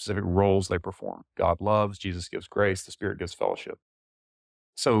and specific roles they perform. God loves, Jesus gives grace, the Spirit gives fellowship.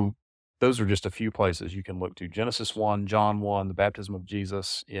 So those are just a few places you can look to. Genesis 1, John 1, the baptism of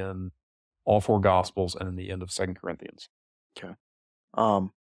Jesus in all four Gospels, and in the end of 2 Corinthians. Okay. One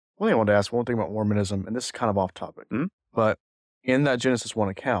thing I wanted to ask, one thing about Mormonism, and this is kind of off topic, but in that Genesis 1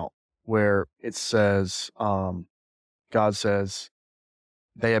 account where it says, God says,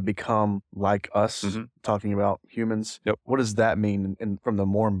 they have become like us, talking about humans. Yep. What does that mean from the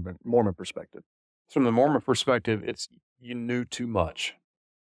Mormon perspective? From the Mormon perspective, it's you knew too much.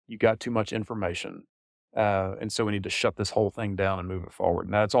 You got too much information. And so we need to shut this whole thing down and move it forward.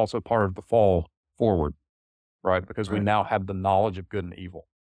 Now, it's also part of the fall forward, right? Because we now have the knowledge of good and evil.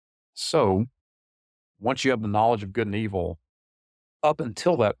 So once you have the knowledge of good and evil, up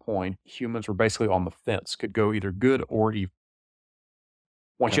until that point, humans were basically on the fence, could go either good or evil.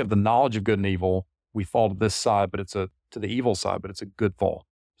 Once you have the knowledge of good and evil, we fall to this side, but it's to the evil side, but it's a good fall.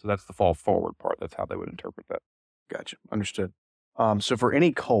 So that's the fall forward part. That's how they would interpret that. Gotcha. Understood. So for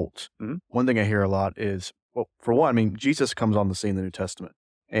any cult, one thing I hear a lot is, well, for one, I mean, Jesus comes on the scene in the New Testament,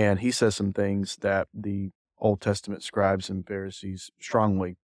 and he says some things that the Old Testament scribes and Pharisees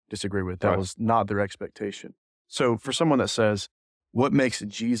strongly disagree with. That was not their expectation. So for someone that says, what makes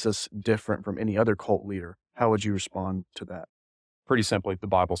Jesus different from any other cult leader, how would you respond to that? Pretty simply, the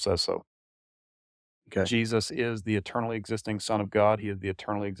Bible says so. Okay. Jesus is the eternally existing Son of God. He is the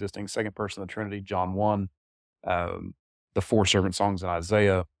eternally existing second person of the Trinity, John 1. The four servant songs in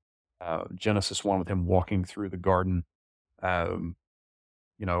Isaiah, Genesis 1 with him walking through the garden. I'm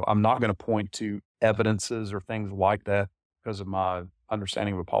not going to point to evidences or things like that because of my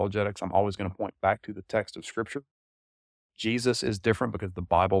understanding of apologetics. I'm always going to point back to the text of Scripture. Jesus is different because the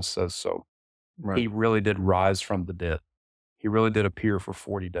Bible says so. Right. He really did rise from the dead. He really did appear for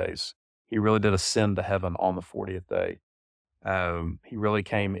 40 days. He really did ascend to heaven on the 40th day. He really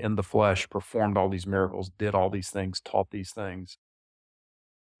came in the flesh, performed all these miracles, did all these things, taught these things.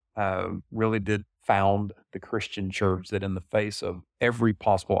 Really did found the Christian church that in the face of every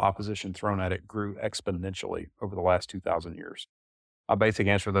possible opposition thrown at it grew exponentially over the last 2,000 years. My basic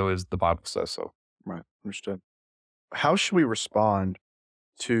answer, though, is the Bible says so. Right. Understood. How should we respond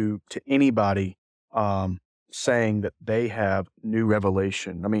to anybody saying that they have new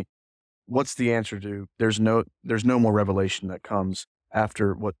revelation. I mean, what's the answer to there's no more revelation that comes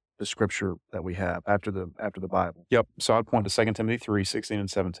after what the scripture that we have after the Bible? Yep. So I'd point to 2 Timothy 3:16 and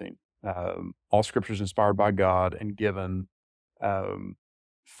 17. All scripture is inspired by God and given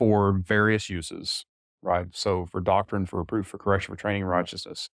for various uses, right? So for doctrine, for reproof, for correction, for training in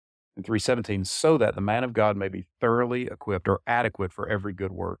righteousness. And 3:17, so that the man of God may be thoroughly equipped or adequate for every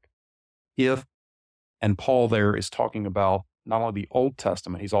good work. And Paul there is talking about not only the Old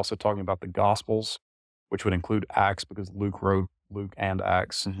Testament, he's also talking about the Gospels, which would include Acts because Luke wrote Luke and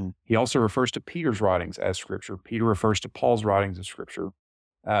Acts. Mm-hmm. He also refers to Peter's writings as Scripture. Peter refers to Paul's writings as Scripture.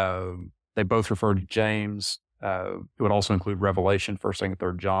 They both refer to James. It would also include Revelation, 1st, 2nd,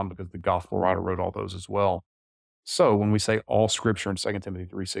 3rd John, because the Gospel writer wrote all those as well. So when we say all Scripture in 2 Timothy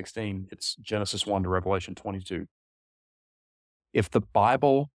 3:16, it's Genesis 1 to Revelation 22. If the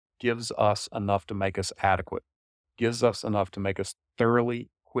Bible gives us enough to make us adequate, gives us enough to make us thoroughly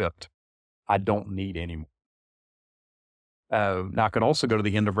equipped, I don't need any more. Now, I could also go to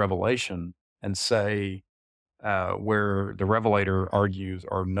the end of Revelation and say, where the Revelator argues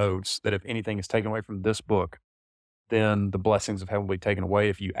or notes that if anything is taken away from this book, then the blessings of heaven will be taken away.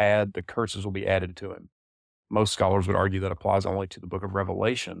 If you add, the curses will be added to him. Most scholars would argue that applies only to the book of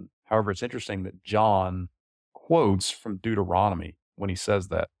Revelation. However, it's interesting that John quotes from Deuteronomy when he says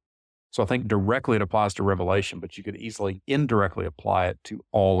that. So I think directly it applies to Revelation, but you could easily indirectly apply it to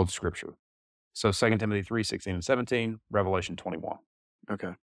all of Scripture. So 2 Timothy 3:16 and 17, Revelation 21.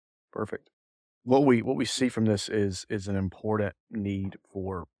 Okay, perfect. What we see from this is an important need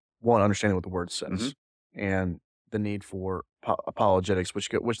for, one, understanding what the Word says, and the need for apologetics, which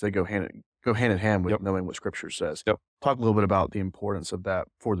they go hand in hand with knowing what Scripture says. Yep. Talk a little bit about the importance of that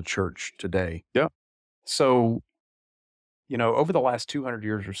for the church today. Yeah. So, over the last 200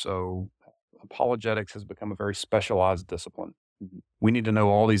 years or so, apologetics has become a very specialized discipline. Mm-hmm. We need to know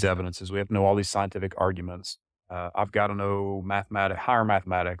all these evidences. We have to know all these scientific arguments. I've got to know higher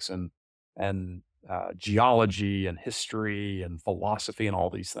mathematics and geology and history and philosophy and all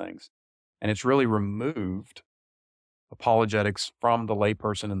these things. And it's really removed apologetics from the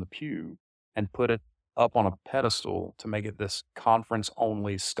layperson in the pew and put it up on a pedestal to make it this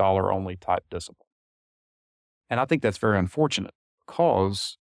conference-only, scholar-only type discipline. And I think that's very unfortunate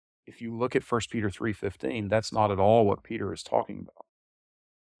because if you look at 1 Peter 3:15, that's not at all what Peter is talking about.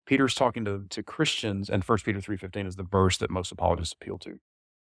 Peter's talking to Christians, and 1 Peter 3:15 is the verse that most apologists appeal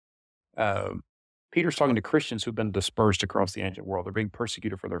to. Peter's talking to Christians who've been dispersed across the ancient world. They're being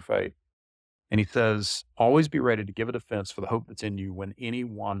persecuted for their faith. And he says, always be ready to give a defense for the hope that's in you when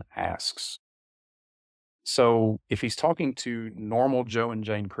anyone asks. So if he's talking to normal Joe and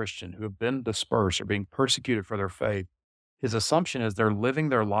Jane Christian who have been dispersed or being persecuted for their faith, his assumption is they're living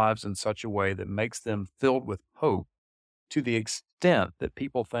their lives in such a way that makes them filled with hope to the extent that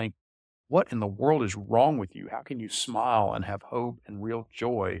people think, what in the world is wrong with you? How can you smile and have hope and real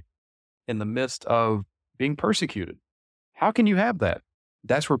joy in the midst of being persecuted? How can you have that?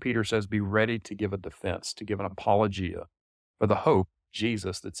 That's where Peter says, be ready to give a defense, to give an apologia for the hope,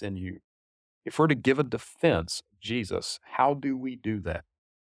 Jesus, that's in you. If we're to give a defense of Jesus, how do we do that?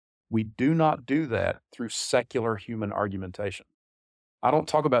 We do not do that through secular human argumentation. I don't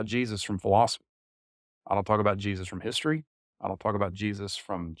talk about Jesus from philosophy. I don't talk about Jesus from history. I don't talk about Jesus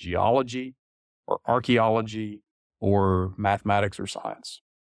from geology or archaeology or mathematics or science.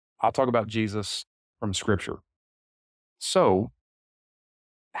 I talk about Jesus from Scripture. So,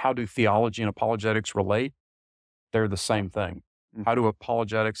 how do theology and apologetics relate? They're the same thing. How do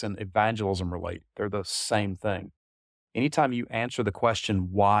apologetics and evangelism relate? They're the same thing. Anytime you answer the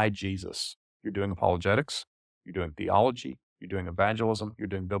question, why Jesus, you're doing apologetics, you're doing theology, you're doing evangelism, you're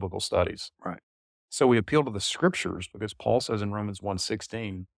doing biblical studies. Right. So we appeal to the Scriptures because Paul says in Romans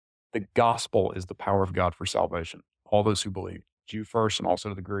 1:16, the gospel is the power of God for salvation. All those who believe, Jew first and also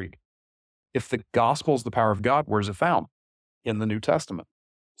to the Greek. If the gospel is the power of God, where's it found? In the New Testament.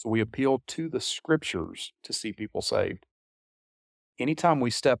 So we appeal to the Scriptures to see people saved. Anytime we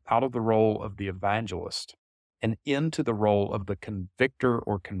step out of the role of the evangelist and into the role of the convictor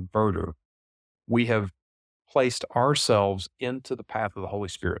or converter, we have placed ourselves into the path of the Holy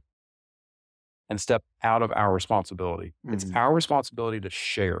Spirit and step out of our responsibility. It's our responsibility to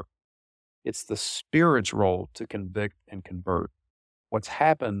share. It's the Spirit's role to convict and convert. What's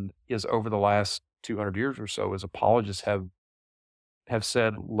happened is over the last 200 years or so is apologists have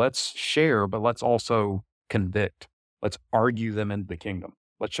said, let's share, but let's also convict. Let's argue them into the kingdom.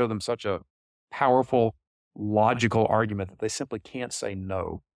 Let's show them such a powerful, logical argument that they simply can't say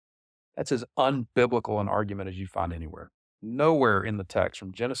no. That's as unbiblical an argument as you find anywhere. Nowhere in the text,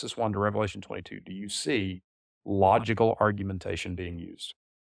 from Genesis 1 to Revelation 22, do you see logical argumentation being used.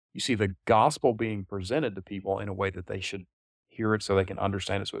 You see the gospel being presented to people in a way that they should hear it so they can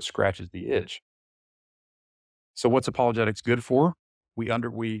understand it, so it scratches the itch. So what's apologetics good for?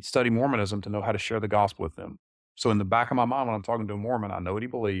 We study Mormonism to know how to share the gospel with them. So in the back of my mind, when I'm talking to a Mormon, I know what he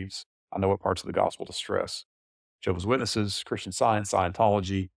believes. I know what parts of the gospel to stress. Jehovah's Witnesses, Christian Science,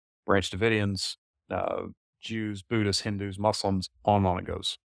 Scientology, Branch Davidians, Jews, Buddhists, Hindus, Muslims, on and on it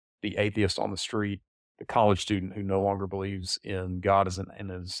goes. The atheist on the street, the college student who no longer believes in God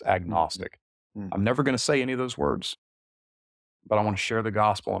and is agnostic. Mm-hmm. I'm never going to say any of those words, but I want to share the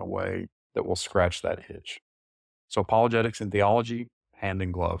gospel in a way that will scratch that itch. So apologetics and theology, hand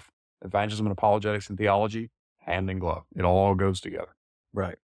in glove. Evangelism and apologetics and theology, hand in glove. It all goes together.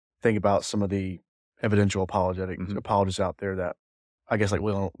 Right. Think about some of the evidential apologists out there that I guess like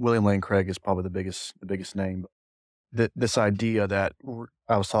William Lane Craig is probably the biggest name. This idea that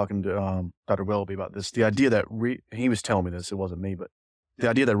I was talking to Dr. Willoughby about this, the idea that he was telling me this, it wasn't me, but the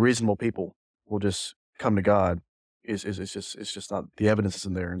idea that reasonable people will just come to God is just not, the evidence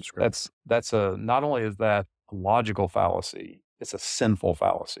isn't there in Scripture. That's not only is that a logical fallacy, it's a sinful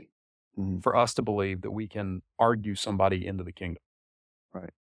fallacy for us to believe that we can argue somebody into the kingdom.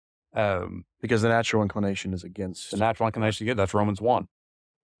 Right. Because the natural inclination is against. The natural inclination, again, that's Romans 1.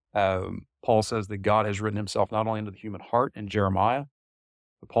 Paul says that God has written himself not only into the human heart in Jeremiah,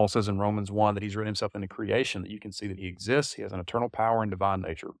 but Paul says in Romans 1 that he's written himself into creation, that you can see that he exists. He has an eternal power and divine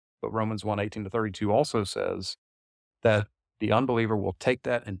nature. But Romans 1:18-32 also says that the unbeliever will take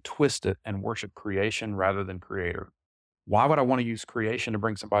that and twist it and worship creation rather than creator. Why would I want to use creation to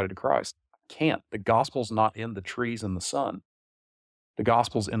bring somebody to Christ? I can't. The gospel's not in the trees and the sun. The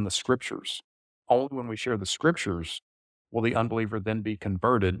gospel's in the scriptures. Only when we share the scriptures will the unbeliever then be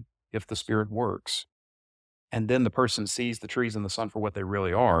converted if the Spirit works. And then the person sees the trees and the sun for what they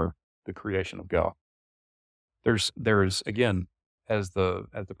really are, the creation of God. There's again, as the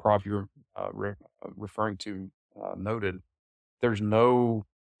prof you're referring to noted, there's no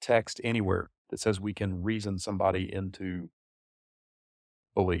text anywhere that says we can reason somebody into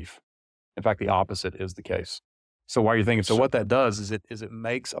belief. In fact, the opposite is the case. So while you're thinking, so what that does is it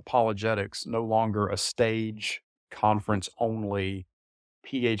makes apologetics no longer a stage, conference only,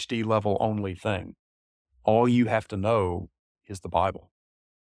 PhD level only thing. All you have to know is the Bible.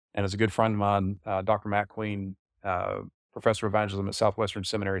 And as a good friend of mine, Dr. Matt Queen, professor of evangelism at Southwestern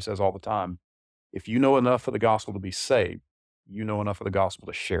Seminary, says all the time, if you know enough of the gospel to be saved, you know enough of the gospel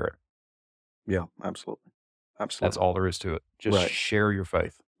to share it. Yeah, absolutely. That's all there is to it. Just share your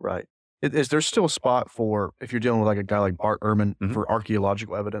faith. Right. Is there still a spot for, if you're dealing with like a guy like Bart Ehrman, for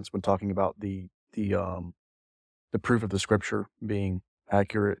archaeological evidence when talking about the proof of the scripture being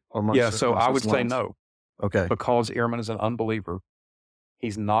accurate? So I would say no. Okay. Because Ehrman is an unbeliever,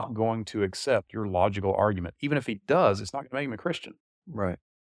 he's not going to accept your logical argument. Even if he does, it's not going to make him a Christian. Right.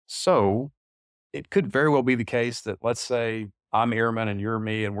 So it could very well be the case that, let's say I'm Ehrman and you're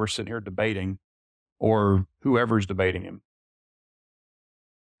me and we're sitting here debating, or whoever's debating him.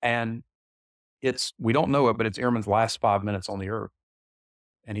 And we don't know it, but it's Ehrman's last 5 minutes on the earth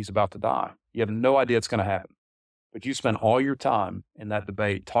and he's about to die. You have no idea it's going to happen, but you spend all your time in that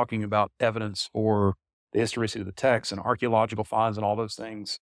debate talking about evidence or the historicity of the text and archaeological finds and all those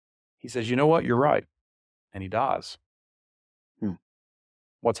things. He says, you know what? You're right. And he dies.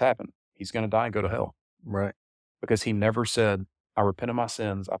 What's happened? He's going to die and go to hell. Right. Because he never said, I repent of my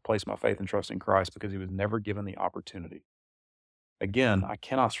sins. I place my faith and trust in Christ, because he was never given the opportunity. Again, I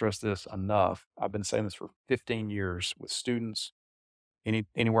cannot stress this enough. I've been saying this for 15 years with students,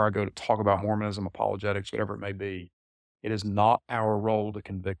 anywhere I go to talk about Mormonism, apologetics, whatever it may be. It is not our role to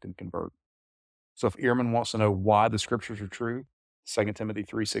convict and convert. So if Ehrman wants to know why the scriptures are true, 2 Timothy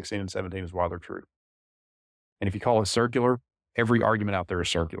 3:16 and 17 is why they're true. And if you call it circular, every argument out there is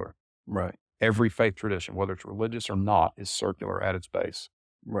circular. Right. Every faith tradition, whether it's religious or not, is circular at its base.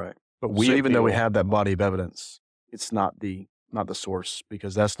 Right. But so even though we have that body of evidence, it's not the source,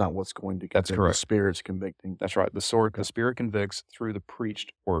 because that's not what's going to convict. That's correct. The Spirit's convicting. That's right. The Spirit convicts through the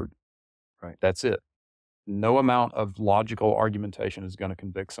preached word. Right. That's it. No amount of logical argumentation is going to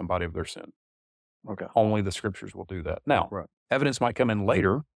convict somebody of their sin. Okay. Only the scriptures will do that. Now, evidence might come in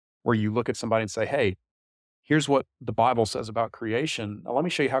later where you look at somebody and say, hey, here's what the Bible says about creation. Now, let me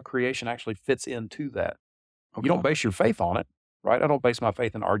show you how creation actually fits into that. Okay. You don't base your faith on it, right? I don't base my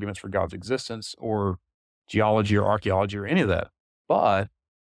faith in arguments for God's existence or geology or archaeology or any of that. But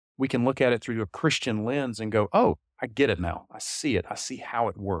we can look at it through a Christian lens and go, oh, I get it now. I see it. I see how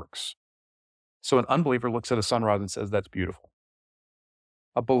it works. So an unbeliever looks at a sunrise and says, that's beautiful.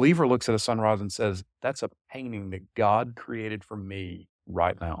 A believer looks at a sunrise and says, that's a painting that God created for me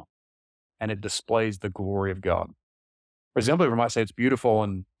right now. and it displays the glory of God. For example, we might say it's beautiful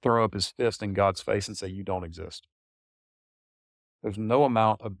and throw up his fist in God's face and say, you don't exist. There's no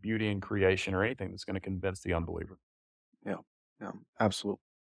amount of beauty in creation or anything that's going to convince the unbeliever. Yeah, absolutely.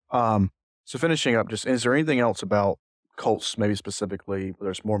 So finishing up, just is there anything else about cults, maybe specifically,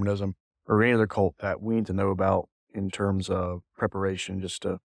 whether it's Mormonism or any other cult, that we need to know about in terms of preparation, just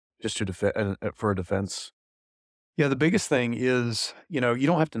to defend for a defense? Yeah, the biggest thing is, you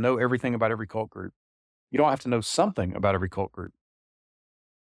don't have to know everything about every cult group. You don't have to know something about every cult group.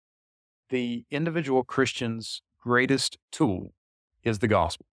 The individual Christian's greatest tool is the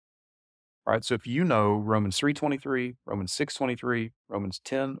gospel. Right? So if you know Romans 3:23, Romans 6:23, Romans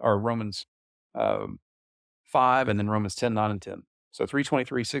 10, or Romans 5, and then Romans 10:9 and 10. So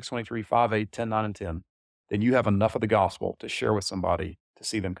 3:23, 6:23, 5:8, 10:9 and 10. Then you have enough of the gospel to share with somebody to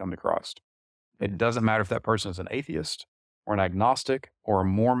see them come to Christ. It doesn't matter if that person is an atheist or an agnostic or a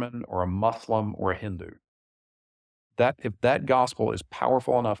Mormon or a Muslim or a Hindu. If that gospel is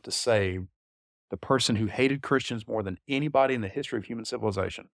powerful enough to save the person who hated Christians more than anybody in the history of human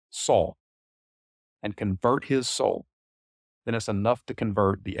civilization, Saul, and convert his soul, then it's enough to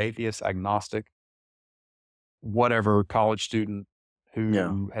convert the atheist, agnostic, whatever college student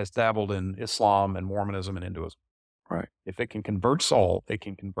who has dabbled in Islam and Mormonism and Hinduism. Right. If it can convert Saul, it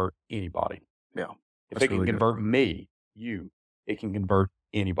can convert anybody. Yeah. If it can convert me, it can convert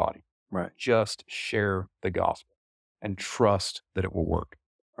anybody. Right. Just share the gospel and trust that it will work.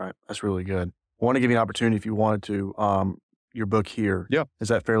 Right. That's really good. I want to give you an opportunity if you wanted to. Your book here. Yeah. Is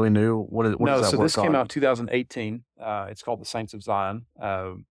that fairly new? What does that work this on? came out in 2018. It's called The Saints of Zion.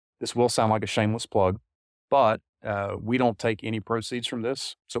 This will sound like a shameless plug, but we don't take any proceeds from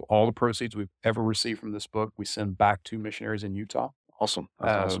this. So all the proceeds we've ever received from this book, we send back to missionaries in Utah. Awesome.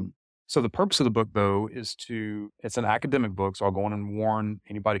 That's awesome. So the purpose of the book, though, is it's an academic book, so I'll go on and warn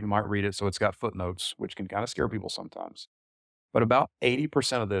anybody who might read it. So it's got footnotes, which can kind of scare people sometimes. But about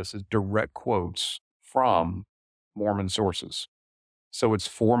 80% of this is direct quotes from Mormon sources. So it's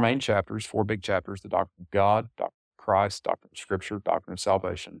 4 main chapters, 4 big chapters: the doctrine of God, doctrine of Christ, doctrine of Scripture, doctrine of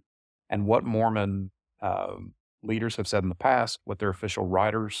salvation, and what Mormon leaders have said in the past, what their official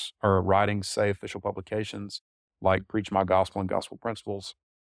writings say, official publications like Preach My Gospel and Gospel Principles,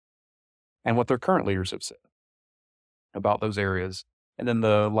 and what their current leaders have said about those areas. And then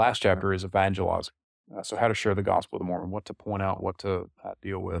the last chapter is evangelizing. So how to share the gospel of the Mormon, what to point out, what to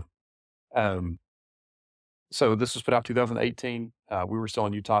deal with. So this was put out 2018. We were still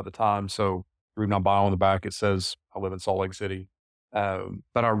in Utah at the time. So reading my bio on the back, it says I live in Salt Lake City.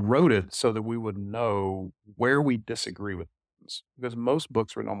 But I wrote it so that we would know where we disagree with things. Because most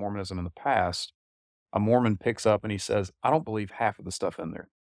books written on Mormonism in the past, a Mormon picks up and he says, I don't believe half of the stuff in there.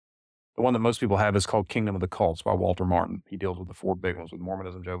 The one that most people have is called Kingdom of the Cults by Walter Martin. He deals with the 4 big ones, with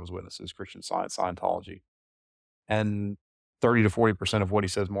Mormonism, Jehovah's Witnesses, Christian Science, Scientology. And 30 to 40% of what he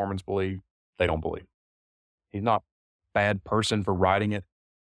says Mormons believe, they don't believe. He's not a bad person for writing it.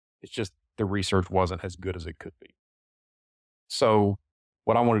 It's just the research wasn't as good as it could be. So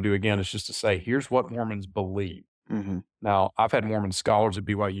what I want to do again is just to say, here's what Mormons believe. Mm-hmm. Now, I've had Mormon scholars at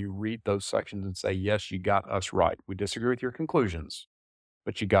BYU read those sections and say, yes, you got us right. We disagree with your conclusions,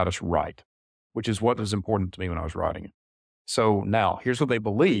 but you got us right, which is what was important to me when I was writing it. So now, here's what they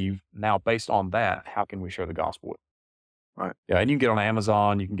believe. Now, based on that, how can we share the gospel with them? Right. Yeah, and you can get it on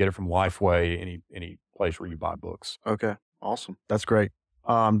Amazon. You can get it from Lifeway, any place where you buy books. Okay, awesome. That's great.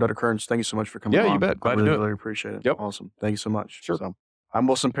 Dr. Kerns, thank you so much for coming on. Yeah, you bet. Glad to do it. Really appreciate it. Yep. Awesome. Thank you so much. Sure. So, I'm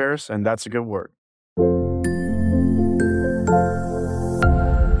Wilson Parris, and that's a good word.